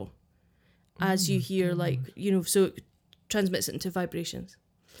jaw as you hear, like, you know, so it transmits it into vibrations.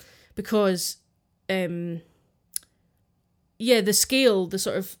 Because the scale, the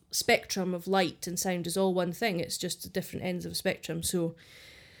sort of spectrum of light and sound is all one thing. It's just the different ends of a spectrum. So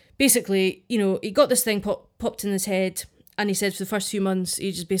basically, he got this thing popped in his head, and he said for the first few months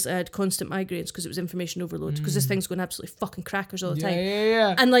he just basically had constant migraines because it was information overload, because this thing's going absolutely fucking crackers all the time.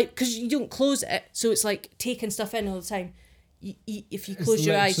 Yeah. And like, because you don't close it, so it's like taking stuff in all the time. If you close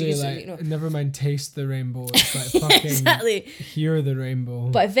your eyes, you can never mind taste the rainbow. It's like fucking exactly. Hear the rainbow.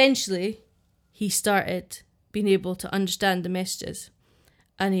 But eventually, he started being able to understand the messages,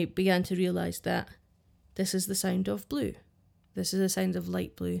 and he began to realise that this is the sound of blue, this is the sound of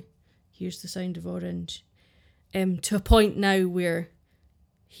light blue, here's the sound of orange, to a point now where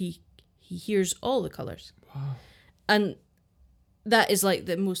he hears all the colours. Wow. And that is like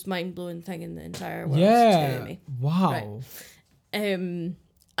the most mind-blowing thing in the entire world to me. Wow. Right. And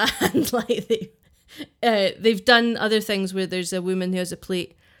like they've done other things where there's a woman who has a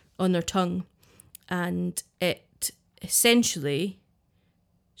plate on their tongue, and it essentially,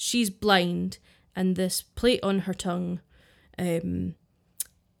 she's blind, and this plate on her tongue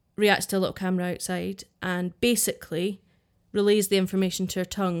reacts to a little camera outside and basically relays the information to her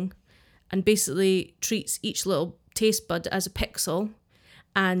tongue, and basically treats each little taste bud as a pixel,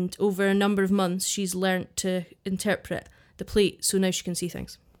 and over a number of months she's learnt to interpret the plate, so now she can see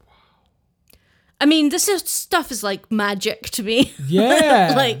things. I mean, stuff is like magic to me.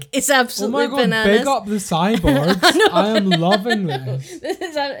 Yeah. Like, it's absolutely bananas. bananas. Big up the cyborgs. I am loving this. This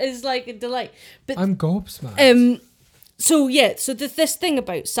is like a delight. But I'm gobsmacked. So this thing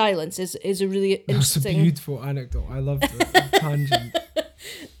about silence is a really interesting... That's a beautiful anecdote. I loved it. Tangent.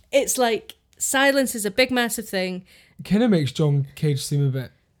 It's like, silence is a big, massive thing. It kind of makes John Cage seem a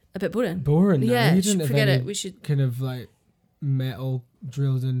bit boring. Boring. Yeah, he didn't forget have it. We should... kind of like metal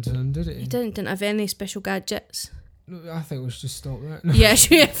drilled into him, did he? He didn't have any special gadgets. I think we should just stop there. Yeah,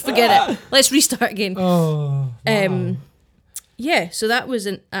 forget it. Let's restart again. Oh, wow. Yeah, so that's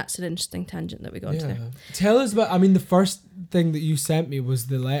an interesting tangent that we got into there. Tell us about, the first thing that you sent me was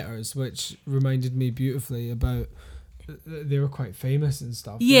the letters, which reminded me beautifully about, they were quite famous and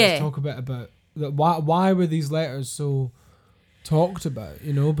stuff. Yeah. Let's talk a bit about why were these letters so talked about,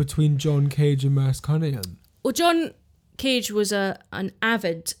 between John Cage and Merce Cunningham? Well, John Cage was an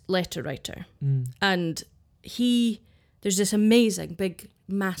avid letter writer, and there's this amazing, big,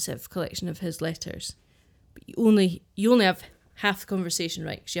 massive collection of his letters, but you only have half the conversation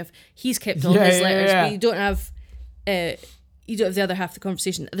right, because he's kept all his letters, but you don't have the other half of the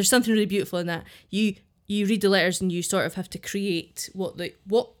conversation. There's something really beautiful in that. You read the letters and you sort of have to create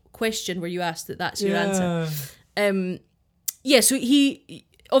what question were you asked that's your answer. So he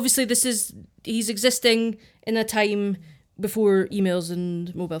obviously he's existing in a time before emails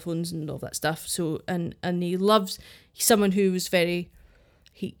and mobile phones and all that stuff. So and he's someone who was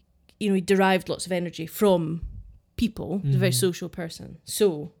he derived lots of energy from people. He's a very social person.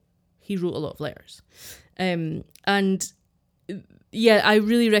 So he wrote a lot of letters. And I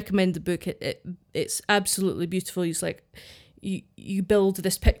really recommend the book. It's absolutely beautiful. It's like you build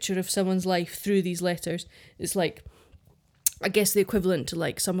this picture of someone's life through these letters. It's like, I guess, the equivalent to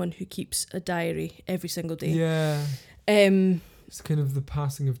like someone who keeps a diary every single day. Yeah. It's kind of the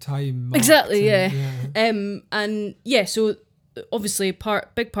passing of time. Exactly, yeah. So obviously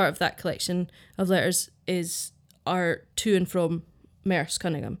big part of that collection of letters are to and from Merce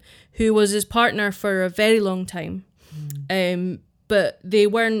Cunningham, who was his partner for a very long time. But they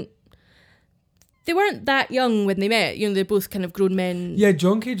weren't that young when they met. They're both kind of grown men. Yeah,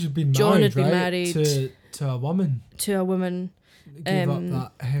 John Cage had been John married, had been right? married to a woman. To a woman. Gave up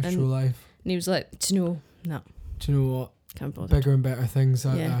that hetero life. And he was like, no. Do you know what? Can't bother. Bigger and better things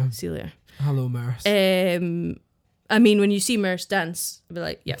out there. See you later. Hello, Merce. When you see Merce dance, I'll be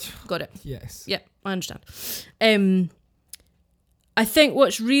like, yeah, got it. Yes. Yeah, I understand. I think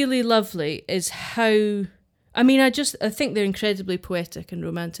what's really lovely is how... I think they're incredibly poetic and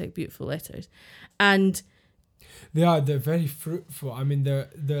romantic, beautiful letters. And... They're very fruitful.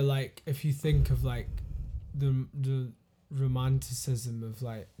 They're like, if you think of like the romanticism of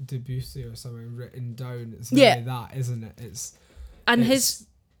like Debussy or something written down, it's really that, isn't it?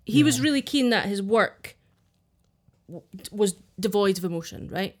 He was really keen that his work was devoid of emotion,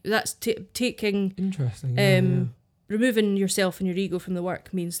 right? That's taking... Interesting. Removing yourself and your ego from the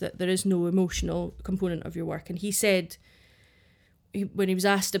work means that there is no emotional component of your work. And he said, when he was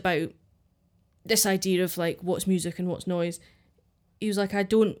asked about this idea of like what's music and what's noise, he was like, I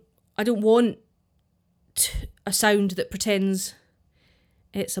don't want a sound that pretends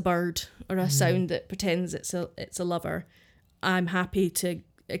it's a bird or a sound that pretends it's a lover. I'm happy to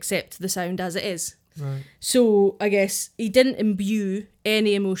accept the sound as it is. Right. So I guess he didn't imbue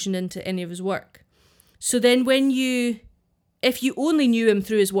any emotion into any of his work. So then when you if you only knew him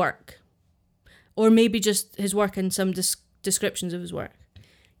through his work, or maybe just his work and some descriptions of his work,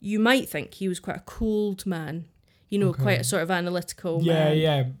 you might think he was quite a cold man, quite a sort of analytical man.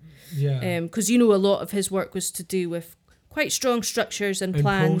 Yeah. Because, a lot of his work was to do with quite strong structures and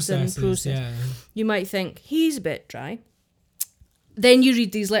plans and process. Yeah. You might think he's a bit dry. Then you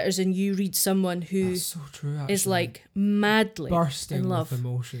read these letters and you read someone who That's so true, actually. is like madly bursting in love with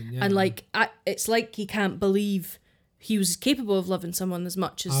emotion. Yeah. and like it's like he can't believe he was capable of loving someone as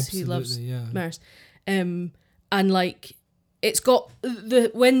much as he loves Maris. And like it's got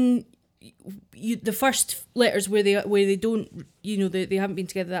the first letters where they don't, they haven't been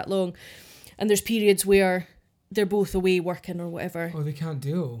together that long, and there's periods where they're both away working or whatever. Oh, they can't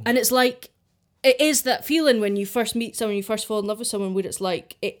deal. And it's like, it is that feeling when you first meet someone, you first fall in love with someone, where it's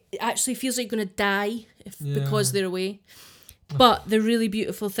like, it actually feels like you're going to die because they're away. But the really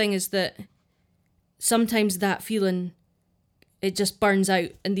beautiful thing is that sometimes that feeling, it just burns out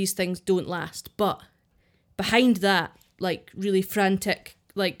and these things don't last. But behind that, like really frantic,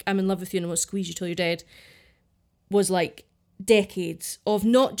 like I'm in love with you and I want to squeeze you till you're dead, was like decades of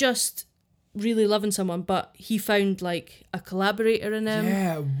not just really loving someone, but he found like a collaborator in him.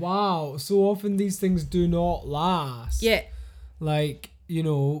 Yeah, wow. So often these things do not last. Yeah. Like,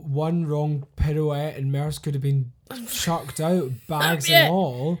 one wrong pirouette and Merce could have been chucked out, bags and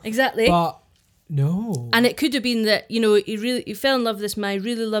all. Exactly. But no. And it could have been that, he fell in love with this man,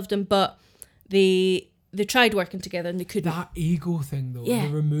 really loved him, but they tried working together and they couldn't. That ego thing though, the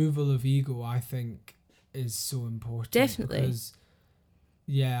removal of ego, I think is so important. Definitely. Because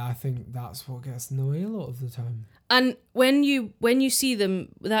I think that's what gets in the way a lot of the time. And when you see them,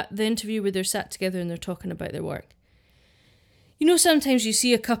 the interview where they're sat together and they're talking about their work, sometimes you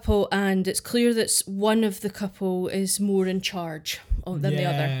see a couple and it's clear that one of the couple is more in charge than the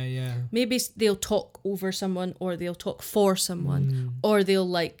other. Yeah. Maybe they'll talk over someone, or they'll talk for someone, or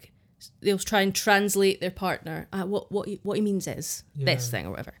they'll try and translate their partner. What he means is best thing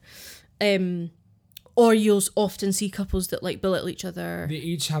or whatever. Or you'll often see couples that like belittle each other. They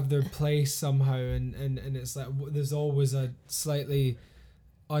each have their place somehow, and it's like there's always a slightly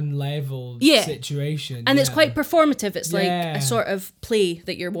unleveled situation. And it's quite performative. It's like a sort of play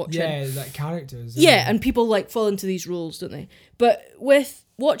that you're watching. Yeah, like characters. Yeah, and people like fall into these roles, don't they? But with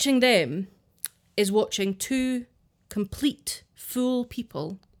watching them is watching two complete, full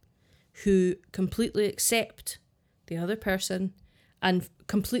people who completely accept the other person and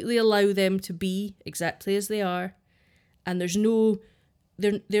completely allow them to be exactly as they are, and there's no,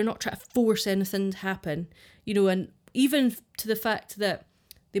 they're not trying to force anything to happen, and even to the fact that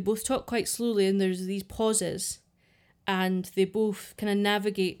they both talk quite slowly and there's these pauses, and they both kind of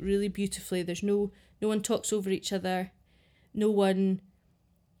navigate really beautifully. There's no one talks over each other, everyone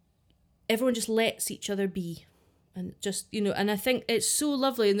just lets each other be, and just and I think it's so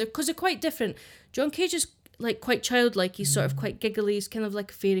lovely, and because they're quite different. John Cage is like quite childlike. He's sort of quite giggly. He's kind of like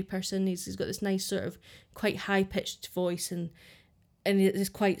a fairy person. He's got this nice sort of quite high pitched voice, and it's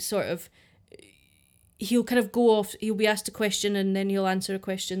quite sort of, he'll kind of go off. He'll be asked a question and then he'll answer a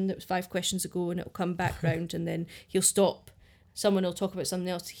question that was 5 questions ago, and it'll come back round, and then he'll stop. Someone will talk about something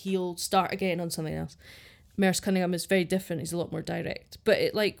else. He'll start again on something else. Merce Cunningham is very different. He's a lot more direct, but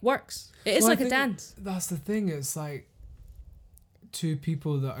it like works. It is like a dance. That's the thing. It's like two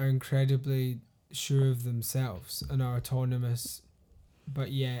people that are incredibly sure of themselves and are autonomous, but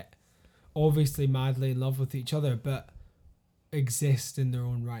yet obviously madly in love with each other, but exist in their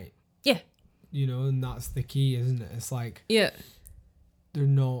own right. Yeah. And that's the key, isn't it? It's like they're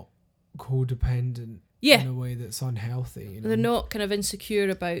not codependent in a way that's unhealthy. They're not kind of insecure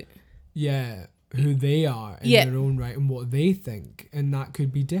about who they are in their own right and what they think, and that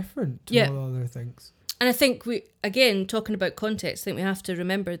could be different to all other things. And I think we, again, talking about context, I think we have to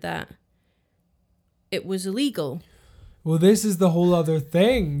remember that it was illegal. Well, this is the whole other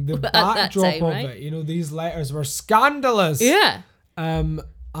thing. The backdrop time, of right? it. These letters were scandalous. Yeah.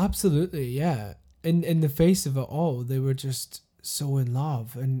 Absolutely, yeah. In the face of it all, they were just so in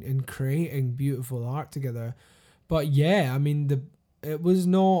love and creating beautiful art together. But yeah, I mean, it was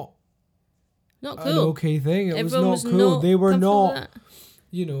not cool. An okay thing. It Everyone was not cool. They were not, that.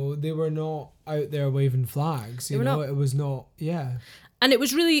 They were not out there waving flags. It was not, And it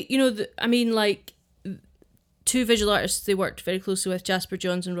was really, two visual artists they worked very closely with, Jasper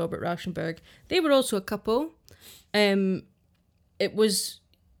Johns and Robert Rauschenberg. They were also a couple. It was,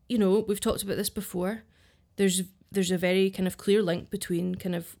 we've talked about this before. There's a very kind of clear link between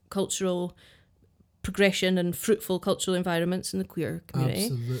kind of cultural progression and fruitful cultural environments in the queer community.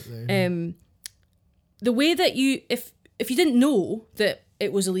 Absolutely. The way that if you didn't know that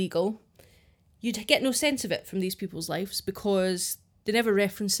it was illegal, you'd get no sense of it from these people's lives because they never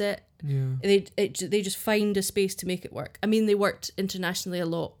reference it. Yeah. They just find a space to make it work. I mean, they worked internationally a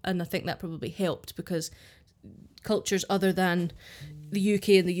lot, and I think that probably helped because cultures other than the UK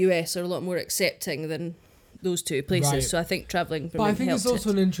and the US are a lot more accepting than those two places. Right. So I think travelling But I think helped it's also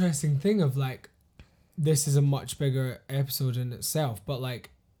it. an interesting thing of like, this is a much bigger episode in itself, but like,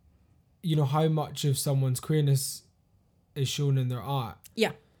 you know, how much of someone's queerness is shown in their art.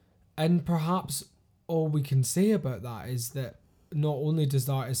 Yeah. And perhaps all we can say about that is that not only does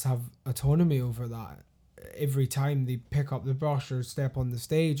the artist have autonomy over that every time they pick up the brush or step on the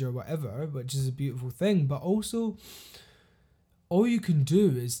stage or whatever, which is a beautiful thing, but also all you can do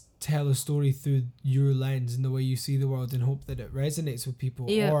is tell a story through your lens and the way you see the world and hope that it resonates with people,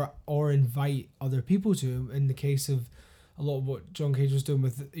 or invite other people to. In the case of a lot of what John Cage was doing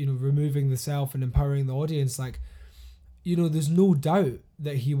with, you know, removing the self and empowering the audience, like, you know, there's no doubt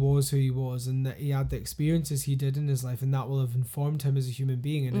that he was who he was and that he had the experiences he did in his life, and that will have informed him as a human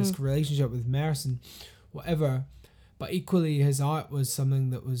being and his relationship with Merce and whatever. But equally, his art was something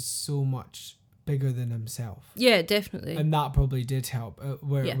that was so much bigger than himself. Yeah, definitely. And that probably did help.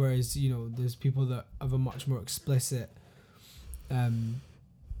 Whereas, you know, there's people that have a much more explicit kind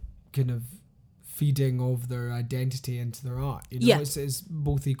of feeding of their identity into their art. You know, Yeah. it's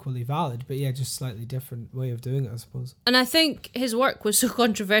both equally valid, but yeah, just slightly different way of doing it, I suppose. And I think his work was so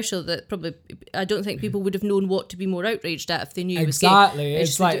controversial that probably I don't think people would have known what to be more outraged at if they knew he was gay. Exactly.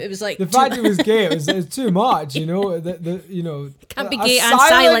 It was like the fact he was gay it was too much, you know. The you know, can't be a gay and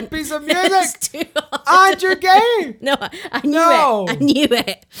silent. piece of It's music, too hard. and you're gay. No, I knew No. it. I knew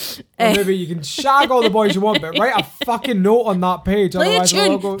it. Or maybe you can shag all the boys you want, but write a fucking note on that page. Play a otherwise we'll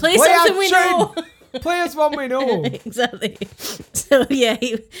all tune. go, Play something we tune. know. Play us one we know. Exactly. So yeah,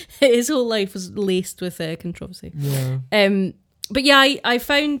 his whole life was laced with controversy. Yeah. But yeah, I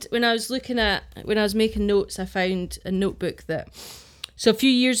found when I was making notes, I found a notebook that. So a few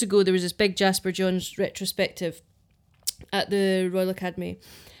years ago, there was this big Jasper Johns retrospective at the Royal Academy,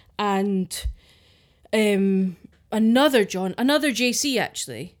 and another JC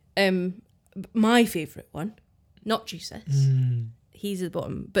actually, my favourite one, not Jesus. He's at the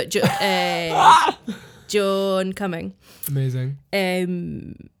bottom, but John Cumming. Amazing.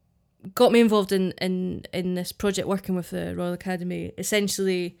 Got me involved in this project working with the Royal Academy,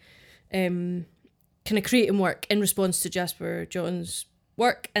 essentially kind of creating work in response to Jasper Johns'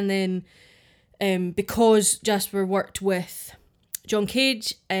 work. And then because Jasper worked with John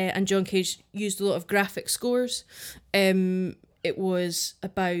Cage and John Cage used a lot of graphic scores, it was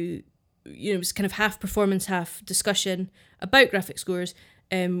about, you know, it was kind of half performance, half discussion about graphic scores,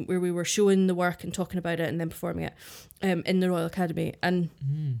 where we were showing the work and talking about it and then performing it in the Royal Academy. And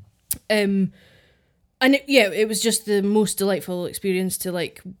it was just the most delightful experience to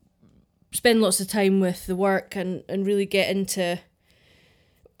like spend lots of time with the work and really get into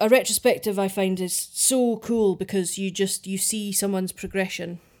a retrospective. I find is so cool because you see someone's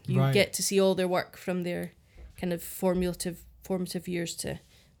progression. You get to see all their work from their kind of formative years to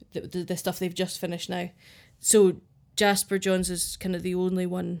the stuff they've just finished now. So Jasper Johns is kind of the only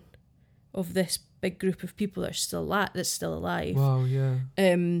one of this big group of people that's still alive. Wow, yeah.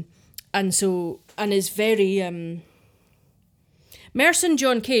 And is very Merce and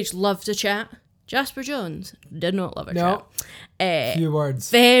John Cage loved a chat. Jasper Johns did not love a chat. Few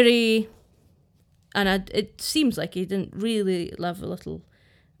words. Very, and it seems like he didn't really love a little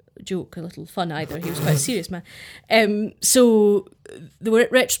joke, a little fun either. He was quite a serious man. So the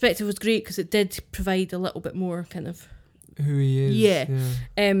retrospective was great because it did provide a little bit more kind of who he is. Yeah.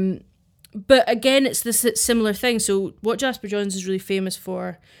 But again, it's this similar thing. So what Jasper Johns is really famous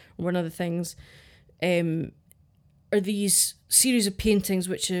for, one of the things, are these series of paintings,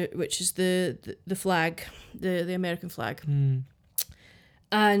 which is the flag, the American flag.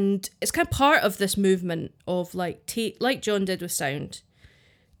 And it's kind of part of this movement of like John did with sound,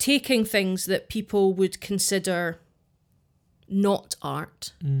 taking things that people would consider not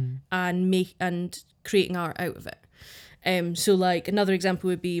art and creating art out of it. So like another example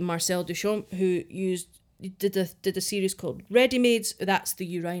would be Marcel Duchamp, who did a series called Ready Mades. That's the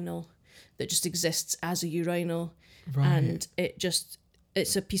urinal that just exists as a urinal, and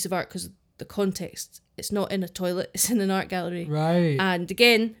it's a piece of art because the context. It's not in a toilet, it's in an art gallery. Right. And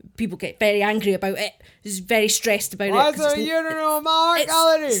again, people get very angry about it. Just very stressed about Why it. is there a urinal in my art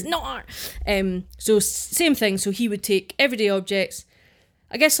gallery? It's not art. So same thing. So he would take everyday objects.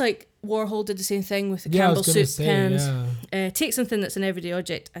 I guess like Warhol did the same thing with the Campbell soup cans. Take something that's an everyday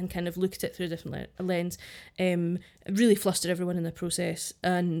object and kind of look at it through a different lens. Really flustered everyone in the process.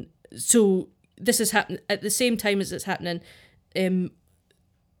 And so this is happening at the same time as it's happening.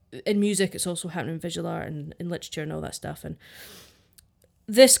 in music, it's also happening in visual art and in literature and all that stuff. And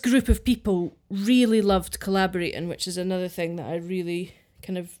this group of people really loved collaborating, which is another thing that I really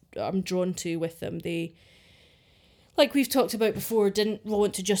I'm drawn to with them. They, like we've talked about before, didn't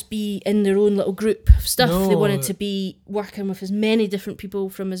want to just be in their own little group of stuff. No. They wanted to be working with as many different people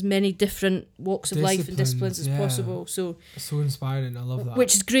from as many different walks of life and disciplines as possible. So inspiring. I love that.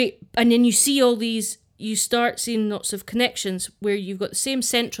 Which is great. And then you see all these, you start seeing lots of connections where you've got the same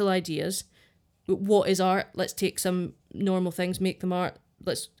central ideas. What is art? Let's take some normal things, make them art.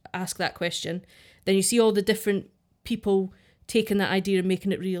 Let's ask that question. Then you see all the different people taking that idea and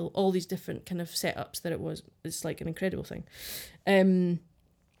making it real, all these different kind of setups that it was. It's like an incredible thing. But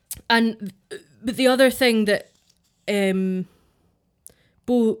the other thing that that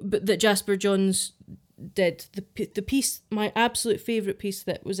Jasper Johns did, the piece, my absolute favourite piece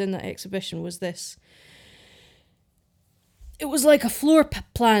that was in that exhibition was this. It was like a floor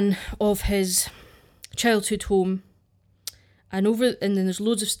plan of his childhood home. And then there's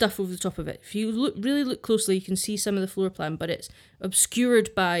loads of stuff over the top of it. If you really look closely, you can see some of the floor plan, but it's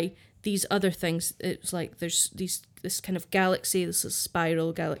obscured by these other things. It's like there's this kind of galaxy, this is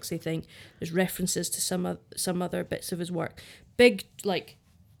spiral galaxy thing. There's references to some other bits of his work. Big, like,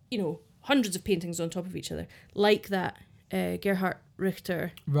 hundreds of paintings on top of each other, like that Gerhard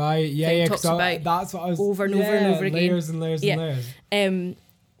Richter. Right, yeah, talks about that's what I was over and over and over again. Layers and layers and layers.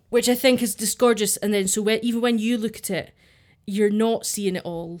 Which I think is just gorgeous. And then even when you look at it, you're not seeing it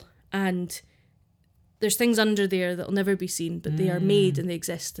all, and there's things under there that'll never be seen, but they are made and they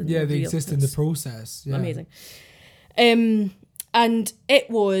exist. And they real. exist in the process. Yeah. Amazing. And it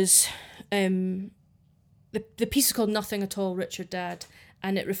was the piece is called Nothing at All, Richard Dadd,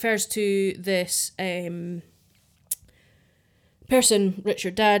 and it refers to this person,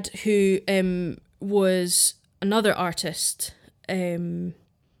 Richard Dadd, who was another artist who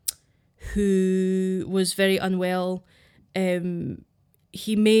was very unwell.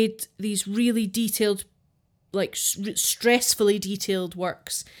 He made these really detailed, like stressfully detailed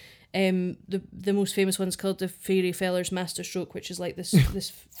works. The most famous one's called the Fairy Feller's Masterstroke, which is like this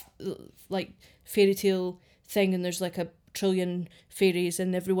like fairy tale thing, and there's like a trillion fairies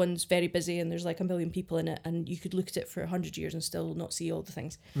and everyone's very busy and there's like a million people in it, and you could look at it for 100 years and still not see all the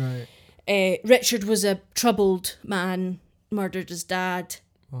things. Right. Richard was a troubled man, murdered his dad.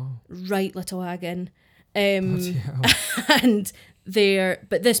 Wow. Right little wagon. And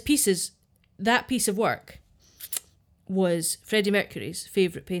but that piece of work was Freddie Mercury's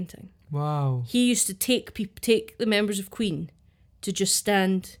favourite painting. Wow. He used to take the members of Queen to just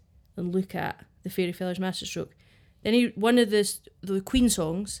stand and look at the Fairy Feller's Masterstroke. Then one of the Queen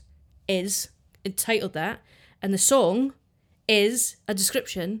songs is entitled that, and the song is a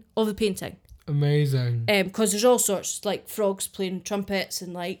description of the painting. Amazing. Because there's all sorts, like frogs playing trumpets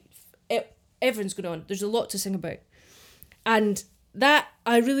and like everything's going on. There's a lot to sing about. And that,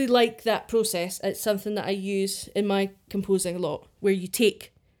 I really like that process. It's something that I use in my composing a lot, where you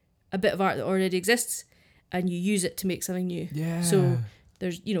take a bit of art that already exists and you use it to make something new. Yeah. So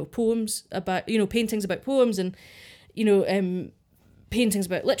there's, poems about, paintings about poems, and, paintings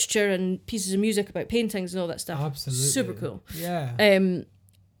about literature, and pieces of music about paintings and all that stuff. Absolutely. Super cool. Yeah.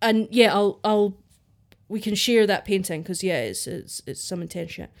 And yeah, we can share that painting, because it's some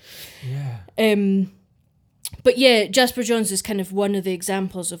intention. Yeah. But yeah, Jasper Johns is kind of one of the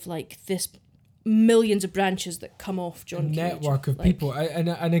examples of like this millions of branches that come off John Cage. Network of people,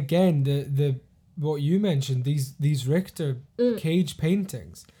 and again the what you mentioned, these Richter Cage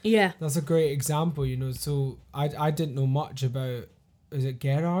paintings. Yeah, that's a great example. So I didn't know much about, is it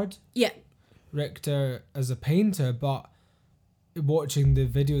Gerhard? Yeah. Richter as a painter, but watching the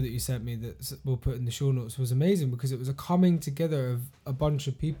video that you sent me that we'll put in the show notes was amazing, because it was a coming together of a bunch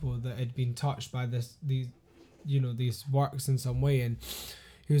of people that had been touched by these works in some way. And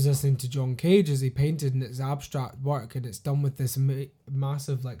he was listening to John Cage as he painted, and it's abstract work, and it's done with this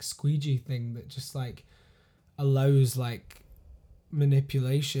massive like squeegee thing that just like allows like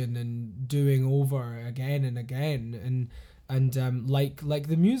manipulation and doing over again and again, and like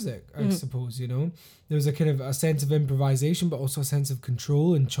the music, I suppose, there was a kind of a sense of improvisation, but also a sense of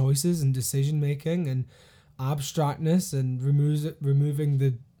control and choices and decision making and abstractness, and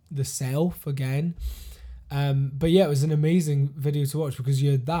removing the self again. But yeah, it was an amazing video to watch, because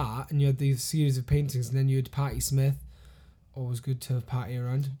you had that, and you had these series of paintings, and then you had Patti Smith. Always good to have Patti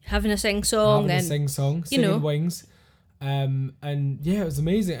around. Having a sing-song. Singing Wings. And yeah, it was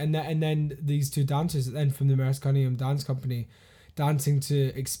amazing. And then these two dancers then from the Merskunium Dance Company dancing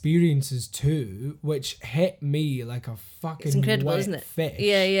to Experiences 2, which hit me like a fucking it's incredible, wet isn't it? fish.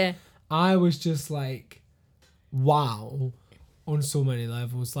 Yeah. I was just like, wow. on so many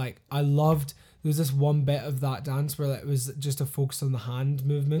levels. Like, I loved, there was this one bit of that dance where like, it was just a focus on the hand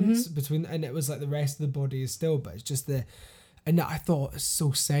movements between, and it was like the rest of the body is still, but it's just and I thought it's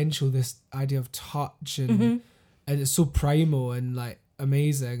so sensual, this idea of touch, and it's so primal and like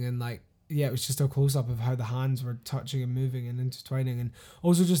amazing, and like, yeah, it was just a close up of how the hands were touching and moving and intertwining, and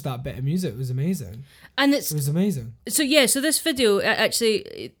also just that bit of music was amazing. And it was amazing. So yeah, so this video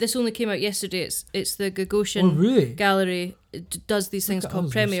actually, this only came out yesterday. It's the Gagosian Gallery. It does these things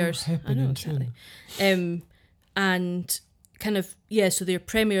called premieres. So hip and in tune. And kind of, yeah, so they're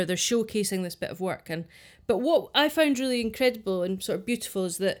showcasing this bit of work, but what I found really incredible and sort of beautiful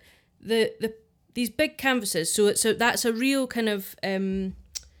is that these big canvases. So that's a real kind of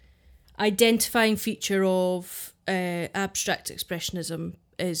identifying feature of abstract expressionism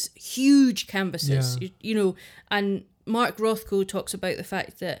is huge canvases. You know, and Mark Rothko talks about the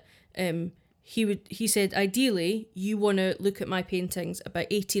fact that he said ideally you want to look at my paintings about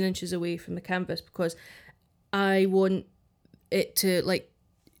 18 inches away from the canvas, because I want it to like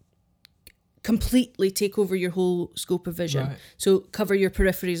completely take over your whole scope of vision. Right. So cover your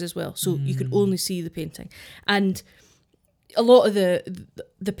peripheries as well, so you can only see the painting. And a lot of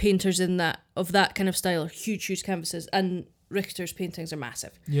the painters in that kind of style are huge canvases, and Richter's paintings are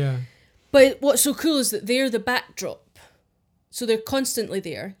massive. Yeah. But what's so cool is that they're the backdrop. So they're constantly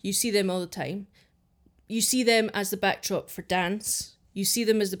there. You see them all the time. You see them as the backdrop for dance. You see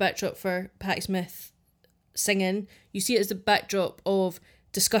them as the backdrop for Patti Smith singing. You see it as the backdrop of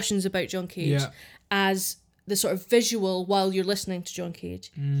discussions about John Cage, as the sort of visual while you're listening to John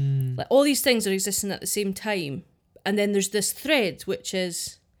Cage. Like all these things are existing at the same time. And then there's this thread, which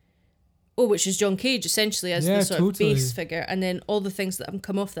is John Cage essentially as the sort of base figure, and then all the things that have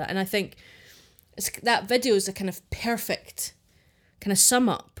come off that. And I think that video is a kind of perfect kind of sum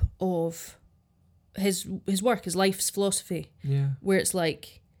up of his work, his life's philosophy. Yeah. Where it's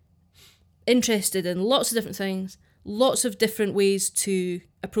like interested in lots of different things, lots of different ways to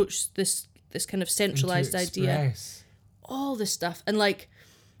approach this kind of centralized idea. All this stuff. And like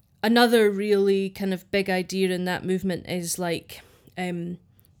another really kind of big idea in that movement is like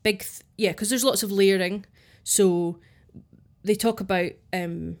because there's lots of layering. So they talk about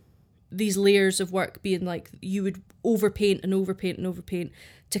these layers of work being like you would overpaint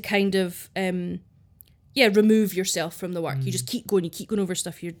to kind of remove yourself from the work. You just keep going over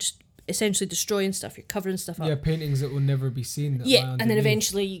stuff. You're just essentially destroying stuff. You're covering stuff up. Yeah, paintings that will never be seen. And then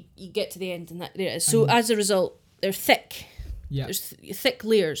eventually you get to the end, and that there it is. So as a result, they're thick. Yeah. There's thick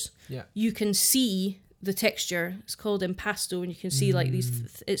layers. Yeah. You can see the texture. It's called impasto, and you can see like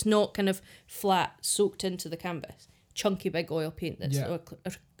these. It's not kind of flat, soaked into the canvas. Chunky, big oil paint or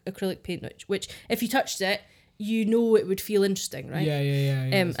acrylic paint, which if you touched it, you know it would feel interesting, right?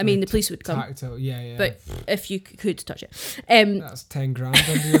 Yeah. I mean, the police would come. Tactile, yeah. But if you could touch it, that's 10 grand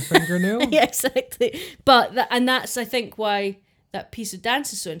under your fingernail. Yeah, exactly. But that's I think why that piece of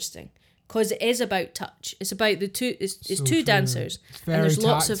dance is so interesting, because it is about touch. It's about the two. It's so two dancers, and there's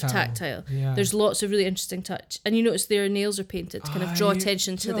lots of tactile. Yeah. There's lots of really interesting touch, and you notice their nails are painted to kind of draw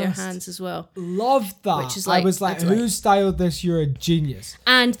attention to their hands as well. Love that. Which is like, I was like, who styled this? You're a genius.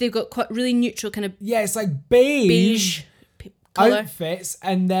 And they've got quite really neutral kind of it's like beige colour outfits,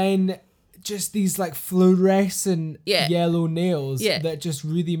 and then just these like fluorescent yellow nails that just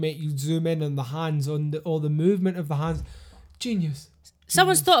really make you zoom in on the hands, on all the movement of the hands. Genius.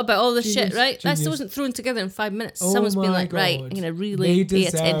 Someone's thought about all this shit, right? That wasn't thrown together in 5 minutes. Someone's been like, right, I'm going to really pay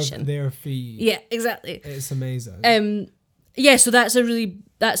attention. Their fee. Yeah, exactly. It's amazing. So that's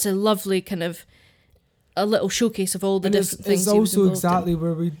a lovely kind of a little showcase of all the different things. It's also exactly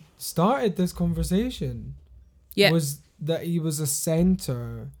where we started this conversation. Yeah. Was that he was a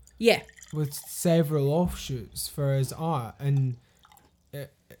centre. Yeah. With several offshoots for his art, and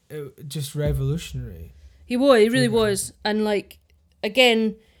it just revolutionary. He really was. And like,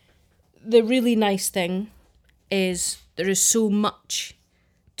 again, the really nice thing is there is so much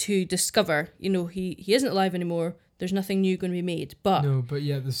to discover. You know, he isn't alive anymore. There's nothing new going to be made. But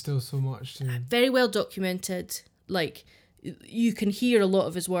there's still so much to... Very well documented. Like, you can hear a lot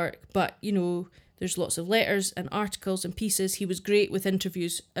of his work, but, you know, there's lots of letters and articles and pieces. He was great with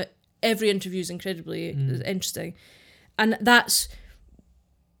interviews. Every interview is incredibly interesting. And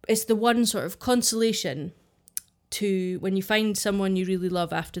it's the one sort of consolation to when you find someone you really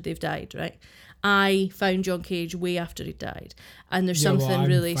love after they've died, right? I found John Cage way after he died, and there's something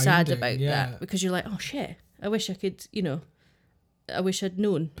really sad about that, because you're like, oh shit, I wish I could, you know, I wish I'd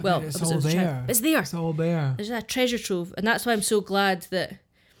known. But it's all there. It's there. It's all there. There's that treasure trove, and that's why I'm so glad that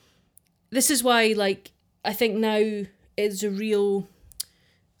this is why, like, I think now is a real,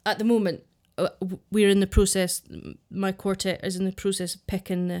 at the moment, we're in the process, my quartet is in the process of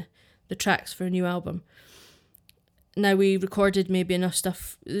picking the tracks for a new album. Now, we recorded maybe enough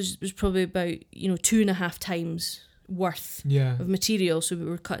stuff. There's probably about 2.5 times worth of material, so we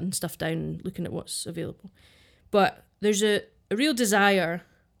were cutting stuff down and looking at what's available. But there's a real desire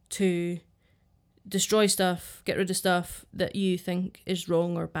to destroy stuff, get rid of stuff that you think is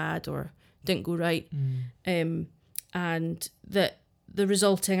wrong or bad or didn't go right, and that the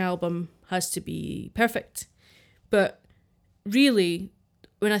resulting album has to be perfect. But really,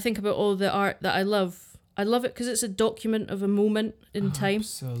 when I think about all the art that I love it because it's a document of a moment in time.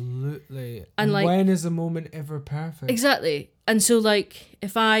 Absolutely. And like, when is a moment ever perfect? Exactly. And so, like,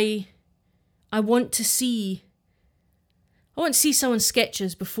 if I want to see someone's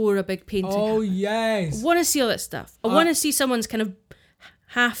sketches before a big painting. Oh, yes. I want to see all that stuff. I want to see someone's kind of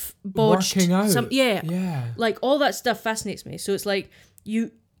half bodged. Working out. Yeah. Like, all that stuff fascinates me. So it's like,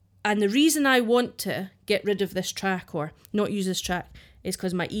 and the reason I want to get rid of this track or not use this track is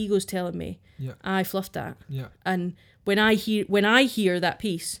because my ego's telling me I fluffed that. Yeah. And when I hear that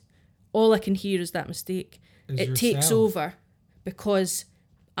piece, all I can hear is that mistake. It takes over because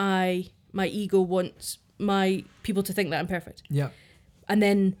my ego wants my people to think that I'm perfect. Yeah. And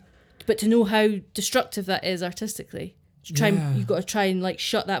then, but to know how destructive that is artistically, you've got to try and like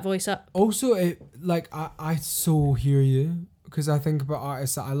shut that voice up. Also, I so hear you. Because I think about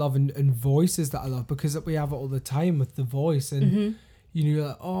artists that I love and voices that I love, because we have it all the time with the voice, and you're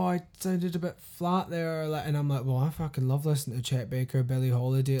like, oh, I sounded a bit flat there, and I'm like, well, I fucking love listening to Chet Baker, Billie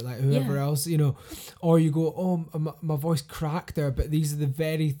Holiday, like whoever else, or you go, oh, my voice cracked there, but these are the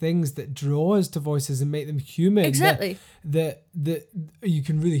very things that draw us to voices and make them human. Exactly. That you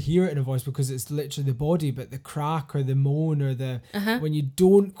can really hear it in a voice because it's literally the body, but the crack or the moan or the when you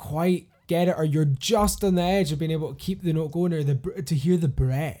don't quite get it, or you're just on the edge of being able to keep the note going, or to hear the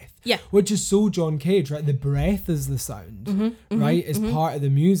breath, which is so John Cage, right? The breath is the sound, right? It's part of the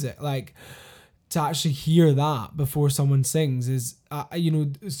music. Like, to actually hear that before someone sings is,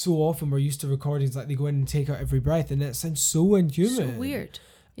 so often we're used to recordings like they go in and take out every breath, and it sounds so inhuman, so weird.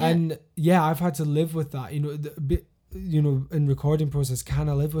 And I've had to live with that. In recording process, can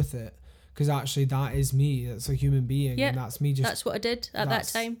I live with it? Because actually that is me. That's a human being. And that's me. That's what I did at that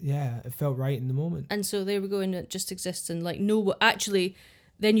time. Yeah, it felt right in the moment. And so there we go, and it just exists. And like, no, actually,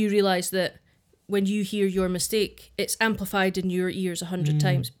 then you realise that when you hear your mistake, it's amplified in your ears 100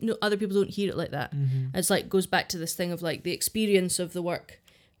 times. No, other people don't hear it like that. It's like, goes back to this thing of like the experience of the work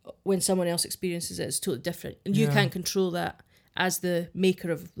when someone else experiences it is totally different. And you can't control that as the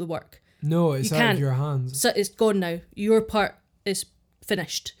maker of the work. No, it's out of your hands. So it's gone now. Your part is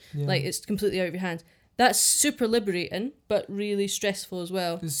finished. Like, it's completely out of your hands. That's super liberating, but really stressful as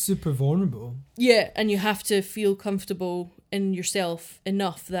well. It's super vulnerable. Yeah, and you have to feel comfortable in yourself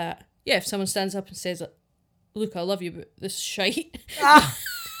enough that, if someone stands up and says, look, I love you, but this is shite.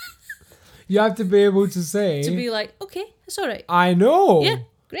 You have to be able to say... to be like, okay, it's all right. I know. Yeah,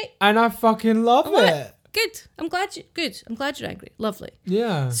 great. And I fucking love it. Good. I'm glad you're angry. Lovely.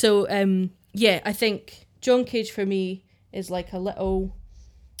 Yeah. So, I think John Cage for me is like a little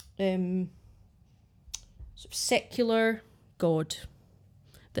sort of secular god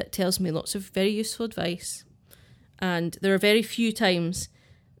that tells me lots of very useful advice. And there are very few times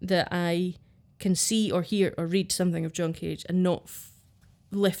that I can see or hear or read something of John Cage and not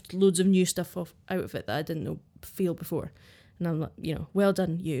lift loads of new stuff out of it that I didn't feel before. And I'm like, well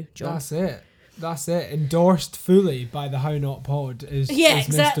done, you, John. That's it. Endorsed fully by the How Not Pod is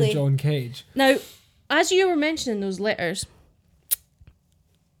exactly. Mr. John Cage. Now, as you were mentioning those letters,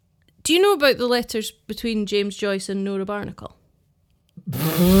 do you know about the letters between James Joyce and Nora Barnacle?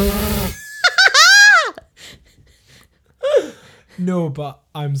 No, but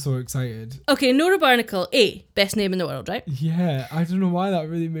I'm so excited. Okay, Nora Barnacle, best name in the world, right? Yeah, I don't know why that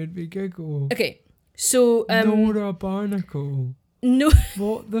really made me giggle. Okay, so... Nora Barnacle. No.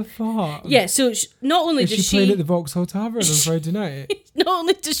 What the fuck? Yeah, so not only does she playing at the Vauxhall Tavern on Friday night? Not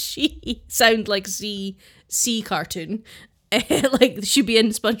only does she sound like sea cartoon, like she'd be in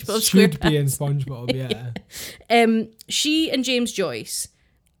SpongeBob SquarePants. Should be in SpongeBob, yeah. She and James Joyce,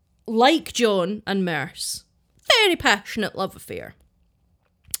 like John and Merce, very passionate love affair.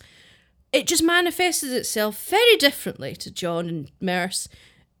 It just manifested itself very differently to John and Merce,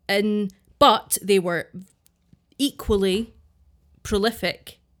 but they were equally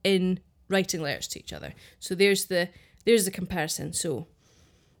prolific in writing letters to each other. So there's the comparison. So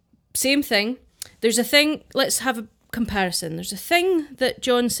same thing. There's a thing, let's have a comparison. There's a thing that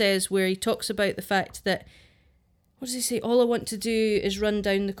John says where he talks about the fact that, what does he say? All I want to do is run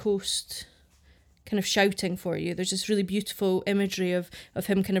down the coast, kind of shouting for you. There's this really beautiful imagery of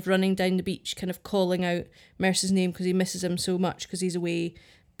him kind of running down the beach, kind of calling out Mercer's name because he misses him so much because he's away.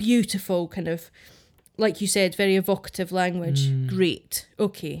 Beautiful kind of, like you said, very evocative language. Great.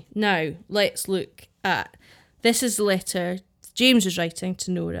 Okay, now let's look at, this is the letter James was writing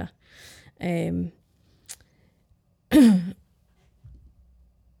to Nora.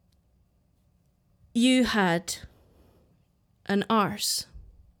 You had an arse.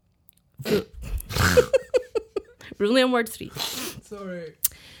 We're only on word 3. Sorry.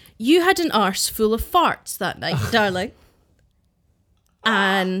 You had an arse full of farts that night, darling.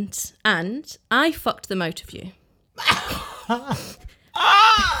 And I fucked them out of you.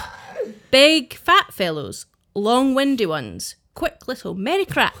 Big fat fellows, long windy ones, quick little merry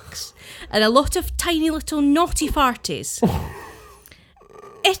cracks, and a lot of tiny little naughty farties.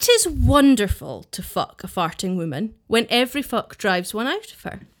 It is wonderful to fuck a farting woman when every fuck drives one out of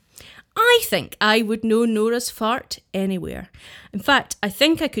her. I think I would know Nora's fart anywhere. In fact, I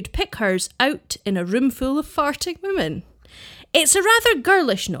think I could pick hers out in a room full of farting women. It's a rather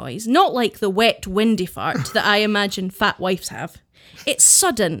girlish noise, not like the wet, windy fart that I imagine fat wives have. It's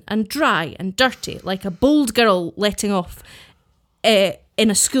sudden and dry and dirty, like a bold girl letting off in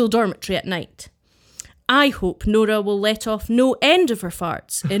a school dormitory at night. I hope Nora will let off no end of her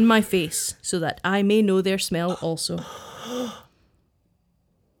farts in my face so that I may know their smell also.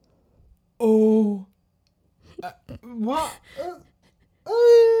 Oh. What?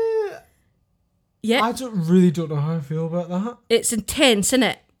 Yeah. I really don't know how I feel about that. It's intense, isn't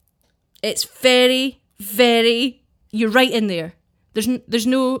it? It's very, very... You're right in there. There's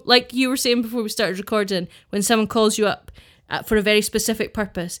no... Like you were saying before we started recording, when someone calls you up for a very specific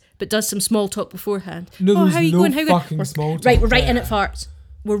purpose, but does some small talk beforehand. No, how are you going? Fucking small talk. Right, we're right in at farts.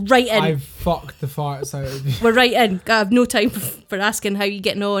 We're right in. I've fucked the farts out of you. We're right in. I have no time for asking how you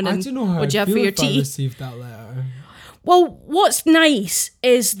getting on and I don't know how what you have for your tea. I received that letter. Well, what's nice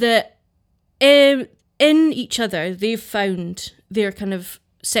is that in each other they've found their kind of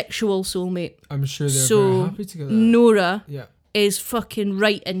sexual soulmate. I'm sure they're very happy together. Nora yeah. is fucking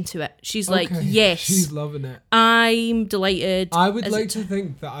right into it. She's like, yes. She's loving it. I'm delighted. I would like to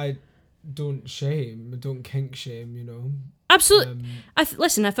think that I don't kink shame, you know. Absolutely.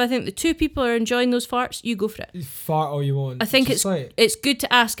 Listen, if I think the two people are enjoying those farts, you go for it. Fart all you want. I think it's good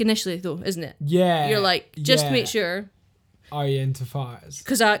to ask initially, though, isn't it? Yeah. You're like, just to make sure. Are you into farts?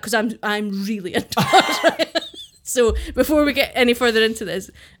 Because I'm really into farts. So before we get any further into this,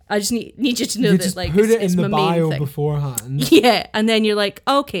 I just need you to know that like put it it's in my the main bio thing. beforehand. Yeah, and then you're like,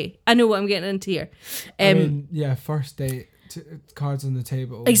 okay, I know what I'm getting into here. I mean, yeah, first date, cards on the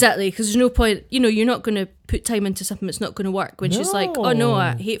table. Exactly, because there's no point. You know, you're not going to put time into something that's not going to work. When she's like, oh no,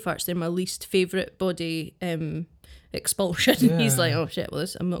 I hate farts. They're my least favourite body expulsion. Yeah. He's like, oh shit, well,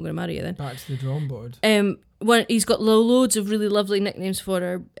 I'm not going to marry you then. Back to the drawing board. He's got loads of really lovely nicknames for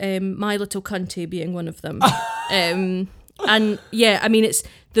her. My Little Cunty being one of them. And yeah, I mean, it's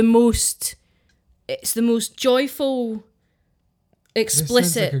the most joyful,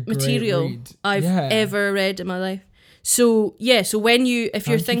 explicit like material I've ever read in my life. So yeah, so when if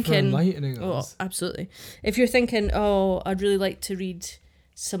you're thinking, absolutely, if you're thinking, oh, I'd really like to read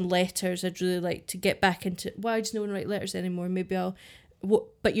some letters, I'd really like to get back into, why does no one write letters anymore? Maybe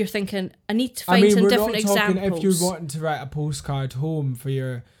but you're thinking, I need to find some different examples. If you're wanting to write a postcard home for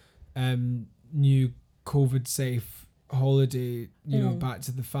your new COVID safe holiday, you know, back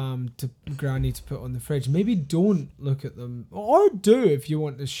to the farm to granny to put on the fridge, maybe don't look at them, or do if you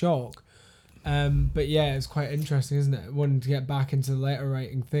want the shock. But yeah, it's quite interesting, isn't it? Wanting to get back into the letter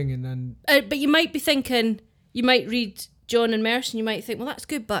writing thing, and then but you might be thinking, you might read John and Mercy, and you might think, well, that's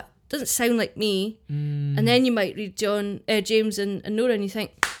good, but it doesn't sound like me. And then you might read James and Nora, and you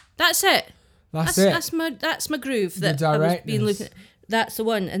think, that's it. That's my groove that I was being looking at. That's the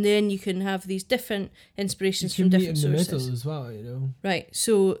one, and then you can have these different inspirations from different sources. In the middle as well, you know. Right,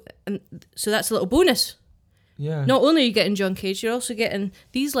 so that's a little bonus. Yeah. Not only are you getting John Cage, you're also getting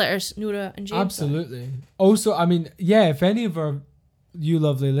these letters, Nora and James. Absolutely. Also, I mean, yeah, if any of you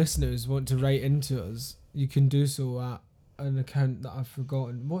lovely listeners want to write into us, you can do so at an account that I've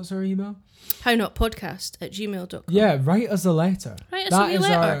forgotten. What's our email? hownotpodcast@gmail.com. Yeah, write us a letter. That is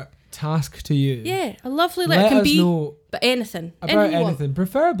our task to you. Yeah, a lovely letter. Can be about anything. About anything.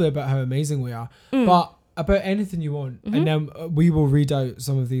 Preferably about how amazing we are. But about anything you want. Mm-hmm. And then we will read out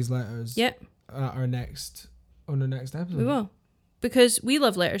some of these letters on our next episode. We will. Because we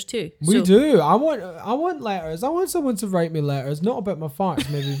love letters too. We do. I want letters. I want someone to write me letters. Not about my farts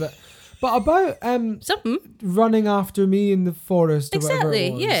maybe, but about something running after me in the forest or exactly, whatever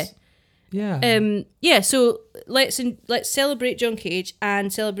it was. Yeah. Yeah. So let's celebrate John Cage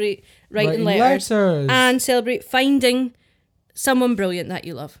and celebrate writing letters letters. and celebrate finding someone brilliant that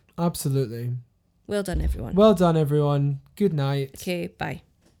you love. Absolutely. Well done, everyone. Well done, everyone. Good night. Okay, bye.